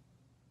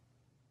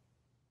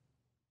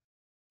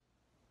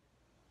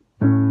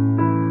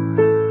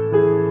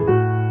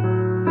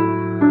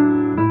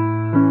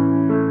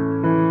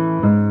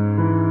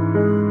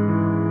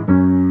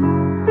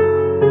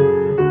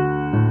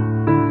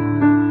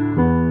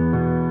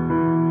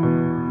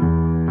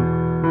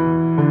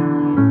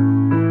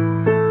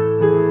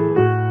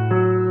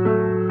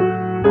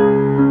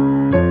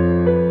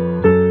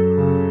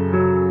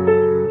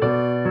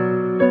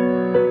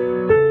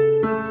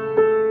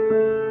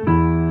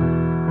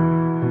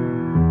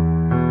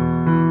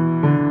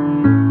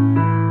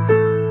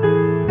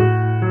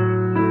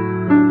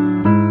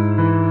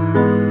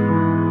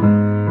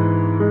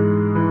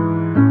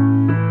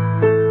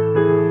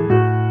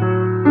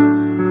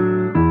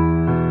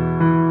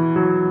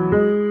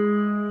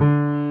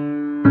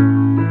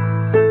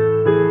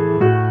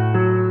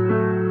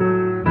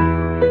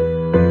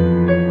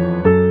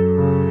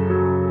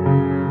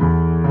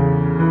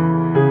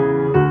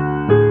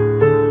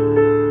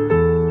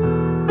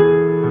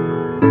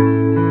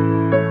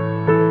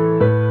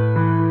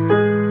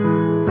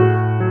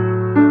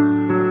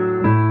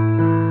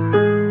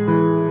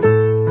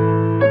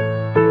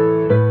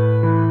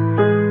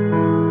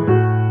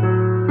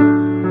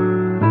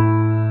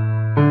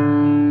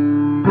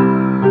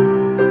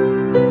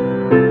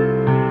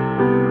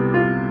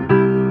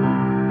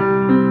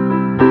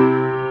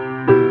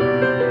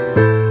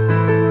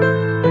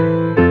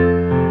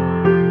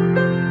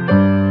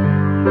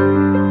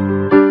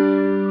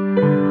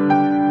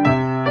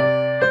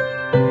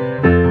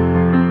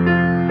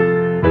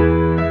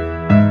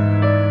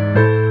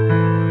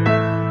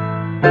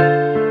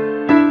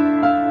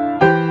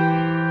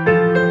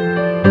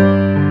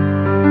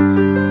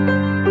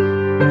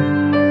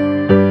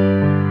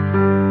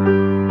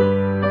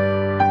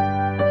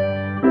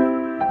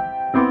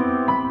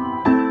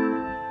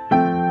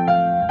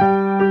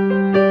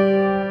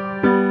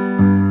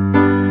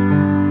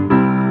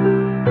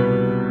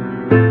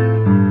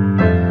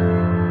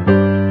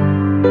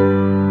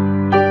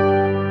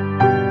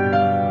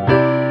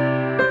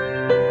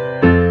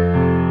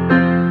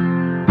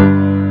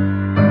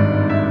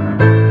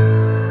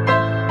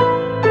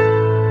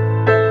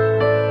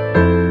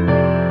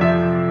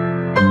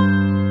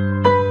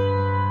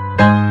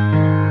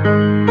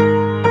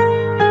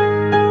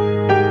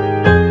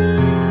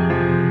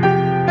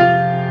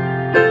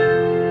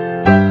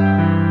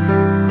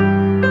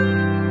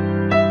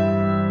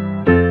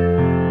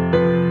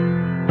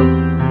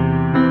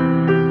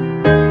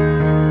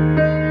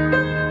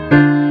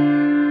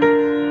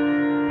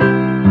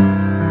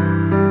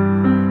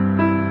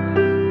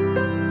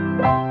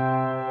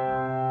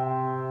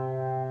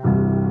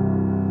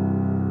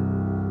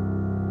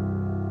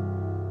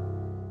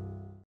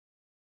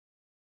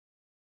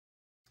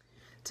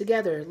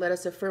 Together, let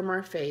us affirm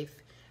our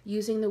faith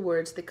using the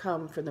words that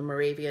come from the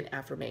Moravian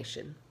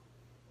Affirmation.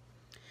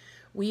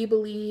 We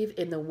believe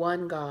in the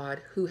one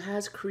God who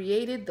has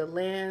created the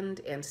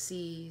land and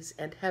seas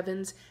and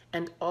heavens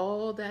and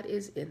all that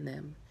is in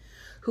them,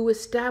 who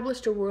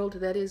established a world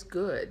that is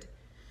good,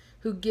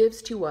 who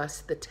gives to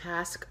us the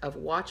task of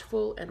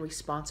watchful and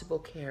responsible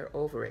care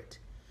over it,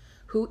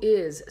 who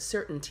is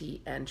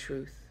certainty and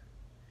truth.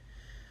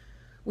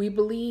 We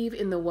believe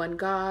in the one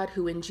God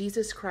who in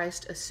Jesus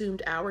Christ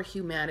assumed our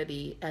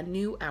humanity and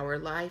knew our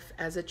life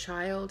as a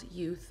child,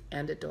 youth,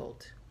 and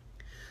adult,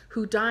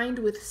 who dined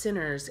with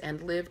sinners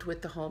and lived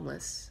with the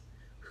homeless,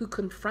 who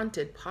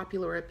confronted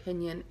popular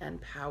opinion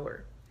and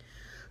power,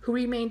 who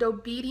remained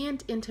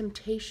obedient in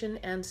temptation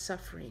and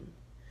suffering,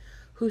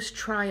 whose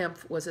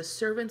triumph was a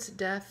servant's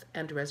death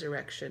and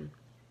resurrection.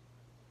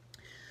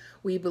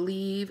 We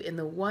believe in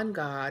the one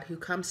God who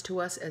comes to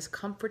us as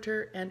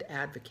comforter and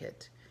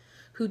advocate,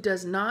 who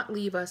does not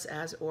leave us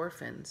as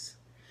orphans,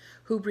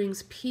 who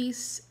brings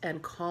peace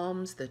and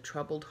calms the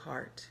troubled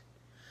heart,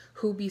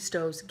 who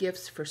bestows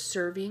gifts for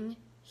serving,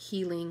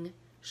 healing,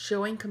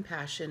 showing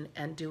compassion,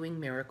 and doing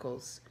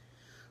miracles,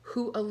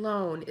 who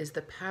alone is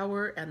the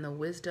power and the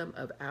wisdom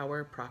of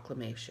our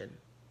proclamation.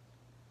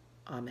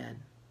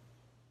 Amen.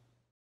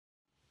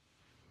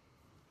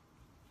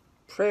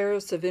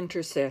 Prayers of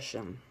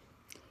intercession.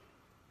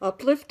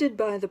 Uplifted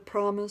by the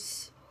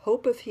promise,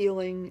 hope of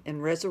healing,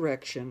 and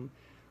resurrection,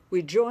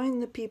 we join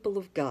the people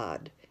of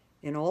God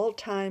in all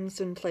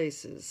times and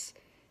places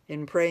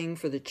in praying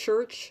for the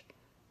church,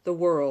 the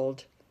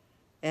world,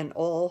 and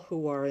all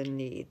who are in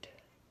need.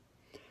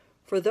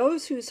 For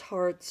those whose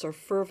hearts are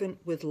fervent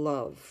with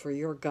love for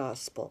your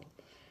gospel,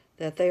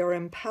 that they are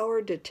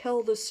empowered to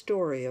tell the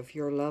story of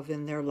your love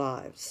in their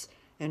lives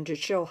and to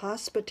show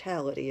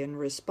hospitality in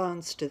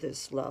response to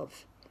this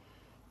love.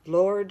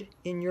 Lord,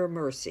 in your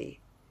mercy,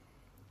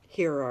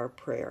 hear our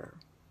prayer.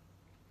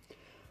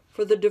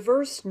 For the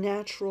diverse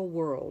natural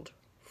world,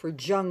 for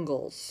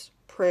jungles,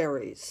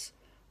 prairies,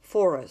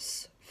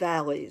 forests,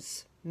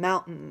 valleys,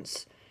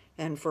 mountains,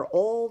 and for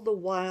all the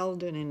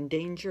wild and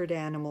endangered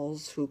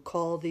animals who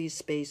call these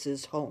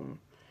spaces home,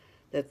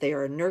 that they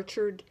are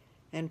nurtured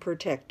and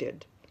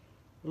protected.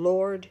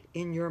 Lord,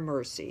 in your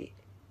mercy,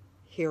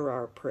 hear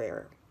our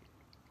prayer.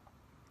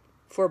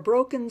 For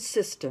broken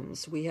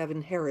systems we have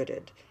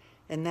inherited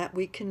and that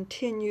we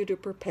continue to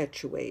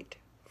perpetuate,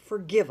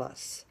 forgive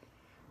us.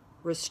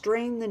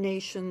 Restrain the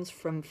nations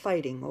from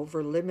fighting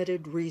over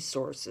limited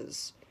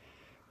resources.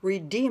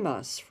 Redeem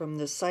us from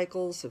the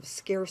cycles of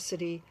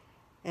scarcity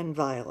and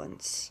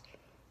violence.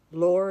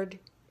 Lord,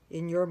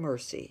 in your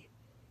mercy,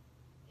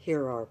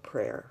 hear our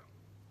prayer.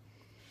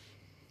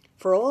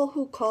 For all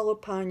who call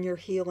upon your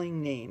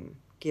healing name,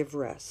 give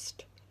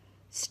rest.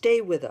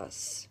 Stay with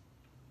us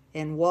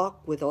and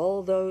walk with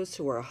all those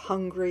who are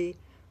hungry,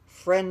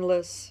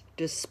 friendless,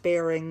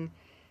 despairing,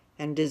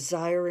 and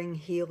desiring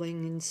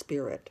healing in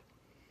spirit.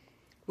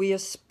 We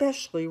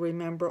especially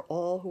remember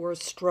all who are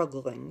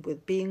struggling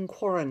with being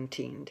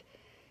quarantined,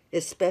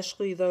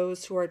 especially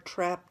those who are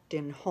trapped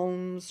in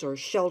homes or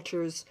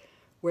shelters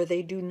where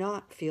they do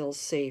not feel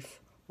safe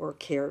or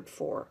cared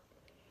for.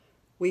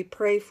 We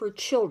pray for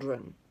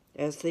children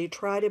as they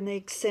try to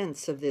make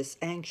sense of this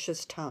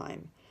anxious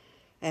time,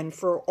 and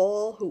for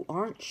all who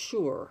aren't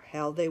sure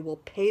how they will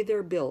pay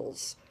their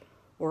bills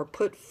or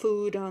put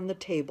food on the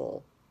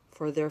table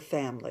for their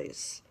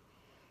families.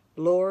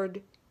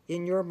 Lord,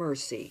 in your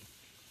mercy,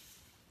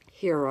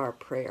 hear our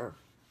prayer.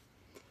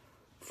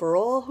 For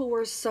all who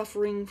are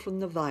suffering from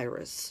the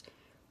virus,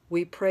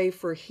 we pray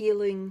for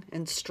healing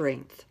and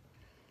strength.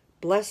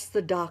 Bless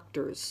the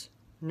doctors,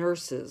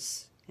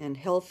 nurses, and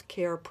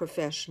healthcare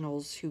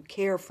professionals who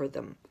care for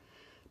them.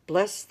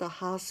 Bless the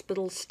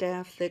hospital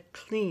staff that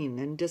clean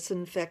and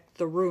disinfect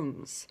the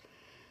rooms.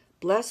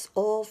 Bless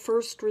all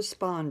first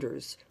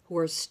responders who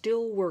are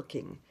still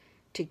working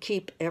to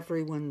keep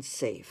everyone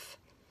safe.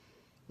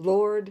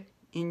 Lord,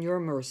 in your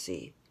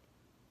mercy,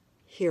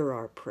 hear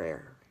our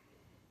prayer.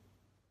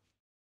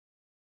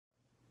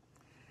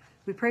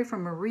 We pray for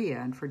Maria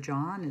and for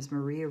John as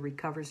Maria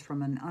recovers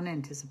from an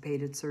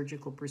unanticipated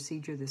surgical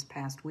procedure this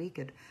past week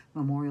at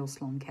Memorial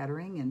Sloan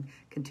Kettering and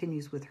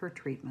continues with her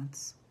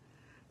treatments.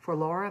 For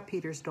Laura,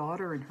 Peter's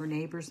daughter, and her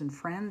neighbors and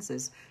friends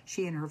as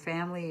she and her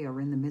family are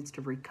in the midst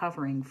of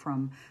recovering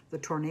from the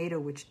tornado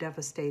which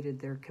devastated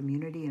their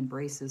community and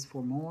braces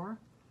for more.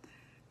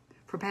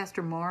 For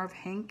Pastor Marv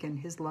Henk and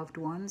his loved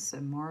ones,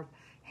 and Marv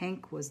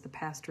Henk was the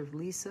pastor of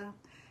Lisa,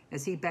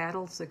 as he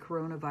battles the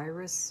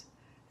coronavirus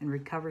and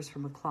recovers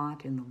from a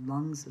clot in the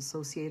lungs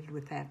associated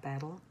with that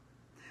battle.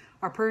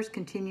 Our prayers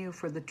continue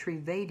for the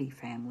Trivedi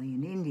family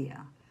in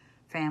India,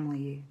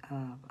 family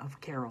of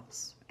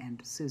Carols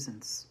and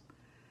Susans.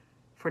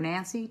 For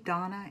Nancy,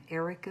 Donna,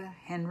 Erica,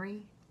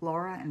 Henry,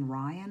 Laura, and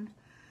Ryan,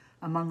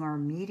 among our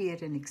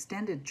immediate and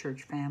extended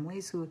church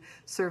families who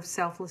serve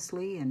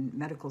selflessly in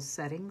medical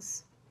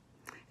settings.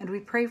 And we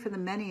pray for the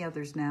many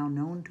others now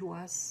known to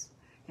us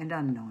and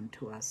unknown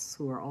to us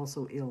who are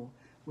also ill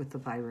with the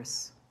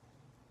virus.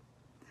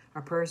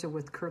 Our prayers are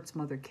with Kurt's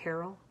mother,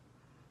 Carol,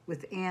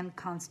 with Anne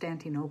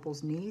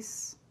Constantinople's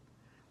niece,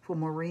 for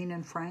Maureen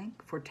and Frank,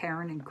 for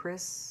Taryn and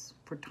Chris,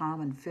 for Tom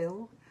and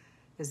Phil,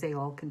 as they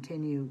all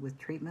continue with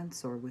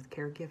treatments or with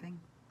caregiving.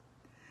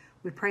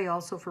 We pray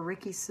also for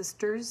Ricky's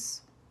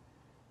sisters,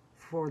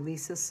 for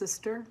Lisa's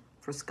sister,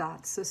 for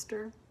Scott's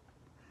sister,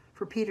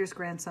 for Peter's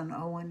grandson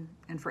Owen,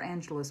 and for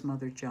Angela's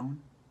mother Joan.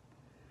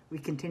 We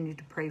continue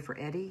to pray for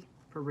Eddie,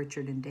 for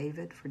Richard and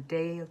David, for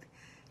Dave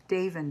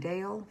and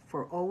Dale,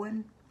 for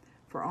Owen,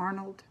 for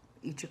Arnold,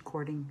 each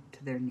according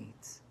to their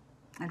needs.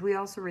 And we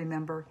also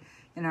remember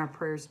in our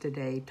prayers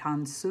today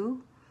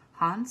Tansu,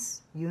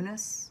 Hans,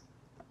 Eunice,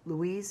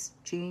 Louise,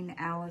 Jean,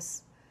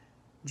 Alice,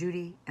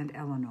 Judy, and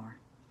Eleanor.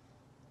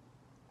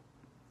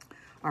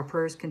 Our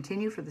prayers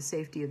continue for the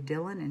safety of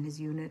Dylan and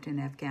his unit in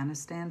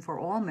Afghanistan, for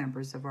all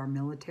members of our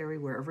military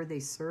wherever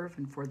they serve,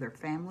 and for their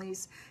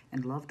families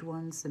and loved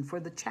ones, and for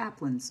the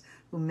chaplains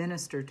who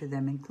minister to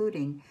them,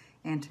 including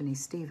Anthony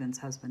Stevens,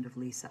 husband of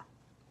Lisa.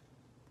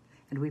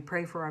 And we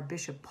pray for our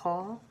Bishop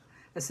Paul,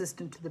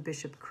 assistant to the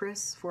Bishop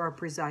Chris, for our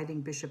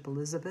presiding Bishop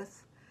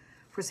Elizabeth,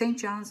 for St.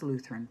 John's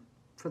Lutheran,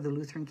 for the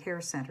Lutheran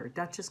Care Center,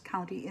 Dutchess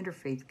County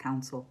Interfaith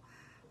Council,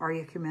 our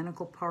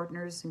ecumenical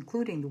partners,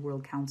 including the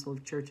World Council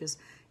of Churches,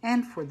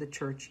 and for the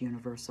Church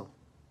Universal.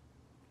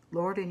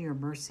 Lord, in your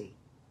mercy,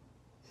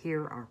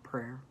 hear our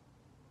prayer.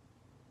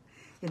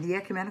 In the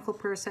ecumenical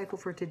prayer cycle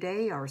for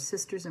today, our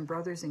sisters and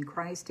brothers in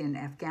Christ in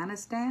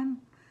Afghanistan,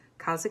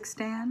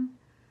 Kazakhstan,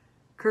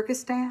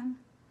 Kyrgyzstan,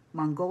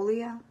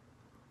 Mongolia,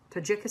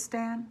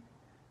 Tajikistan,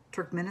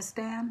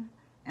 Turkmenistan,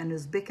 and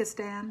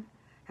Uzbekistan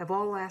have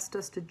all asked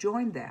us to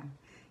join them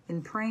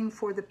in praying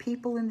for the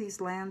people in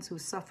these lands who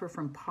suffer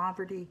from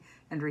poverty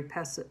and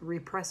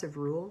repressive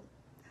rule,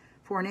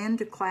 for an end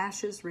to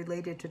clashes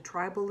related to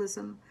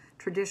tribalism,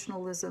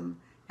 traditionalism,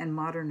 and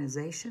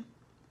modernization,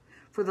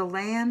 for the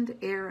land,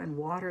 air, and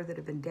water that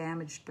have been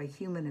damaged by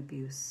human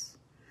abuse,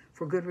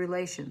 for good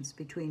relations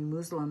between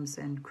Muslims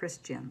and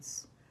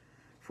Christians,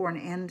 for an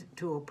end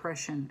to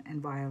oppression and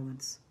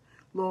violence.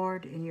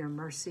 Lord, in your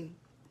mercy,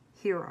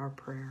 hear our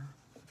prayer.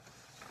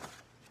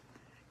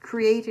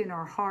 Create in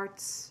our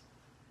hearts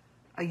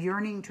a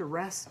yearning to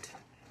rest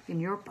in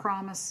your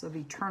promise of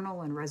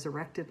eternal and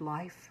resurrected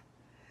life.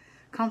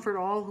 Comfort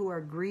all who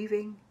are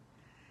grieving,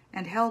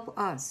 and help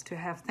us to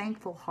have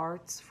thankful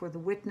hearts for the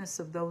witness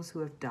of those who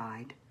have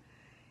died,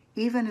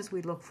 even as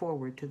we look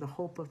forward to the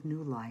hope of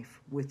new life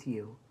with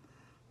you.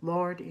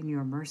 Lord, in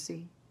your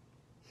mercy,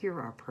 hear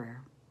our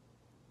prayer.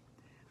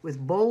 With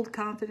bold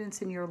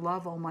confidence in your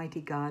love,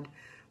 Almighty God,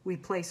 we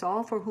place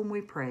all for whom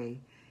we pray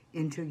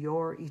into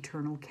your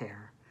eternal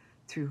care,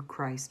 through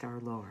Christ our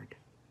Lord.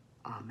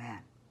 Amen.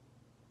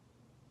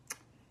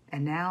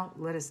 And now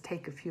let us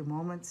take a few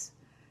moments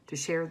to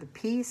share the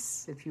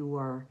peace. If you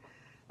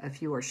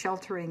are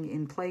sheltering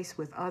in place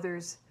with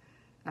others,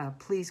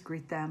 please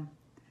greet them,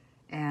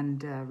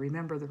 and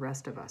remember the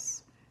rest of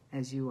us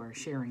as you are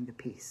sharing the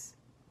peace.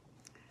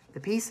 The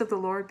peace of the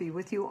Lord be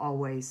with you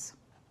always,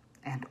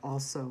 and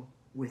also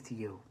with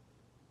you.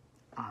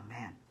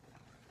 Amen.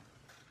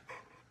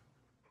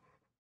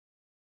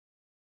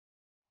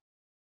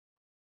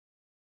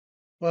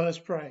 Let us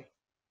pray.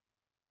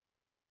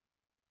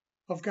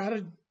 O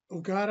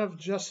God of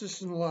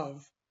justice and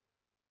love,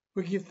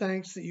 we give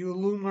thanks that you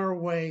illumine our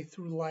way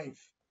through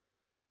life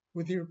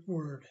with your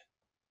word.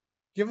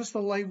 Give us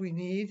the light we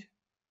need,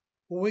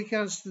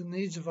 awaken us to the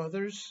needs of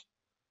others,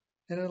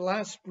 and at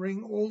last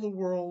bring all the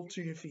world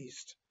to your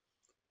feast.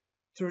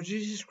 Through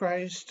Jesus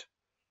Christ,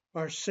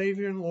 our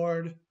Savior and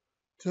Lord,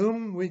 to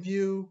whom with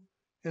you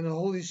and the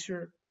Holy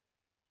Spirit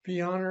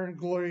be honor and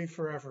glory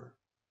forever.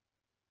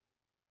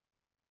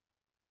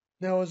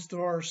 Now, as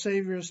our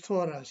Savior has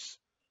taught us,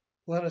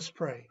 let us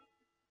pray.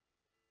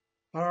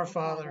 Our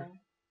Father,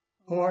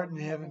 who art in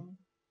heaven,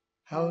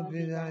 hallowed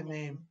be thy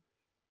name.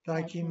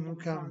 Thy kingdom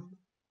come,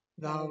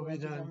 thy will be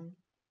done,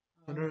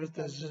 on earth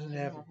as it is in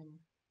heaven.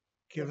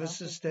 Give us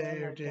this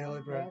day our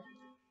daily bread,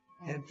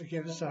 and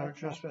forgive us our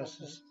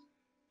trespasses,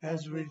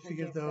 as we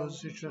forgive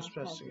those who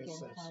trespass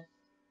against us.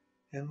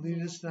 And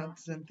lead us not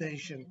to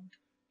temptation,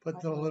 but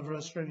deliver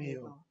us from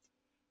evil.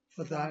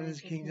 For thine is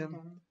the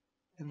kingdom,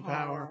 and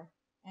power,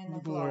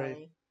 and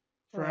glory,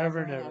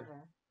 forever and ever.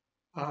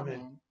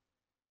 Amen.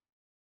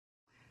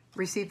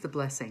 Receive the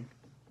blessing.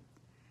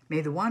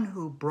 May the one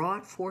who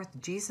brought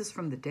forth Jesus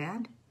from the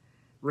dead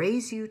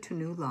raise you to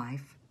new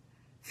life,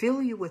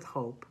 fill you with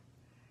hope,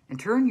 and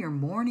turn your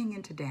mourning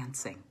into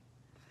dancing.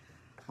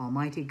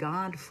 Almighty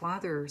God,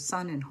 Father,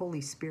 Son, and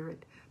Holy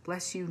Spirit,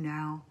 bless you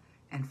now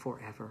and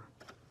forever.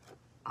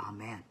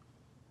 Amen.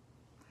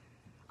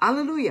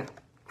 Alleluia!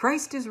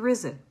 Christ is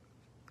risen.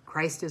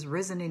 Christ is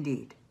risen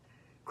indeed.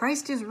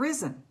 Christ is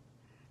risen.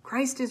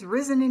 Christ is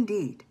risen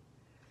indeed.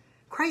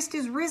 Christ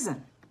is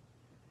risen.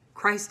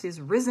 Christ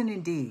is risen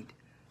indeed.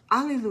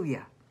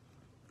 Alleluia.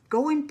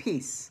 Go in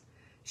peace.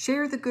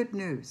 Share the good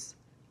news.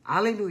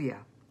 Alleluia.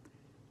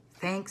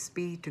 Thanks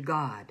be to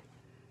God.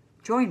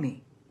 Join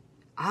me.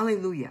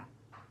 Alleluia.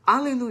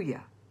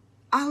 Alleluia.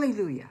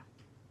 Alleluia.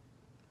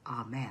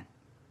 Amen.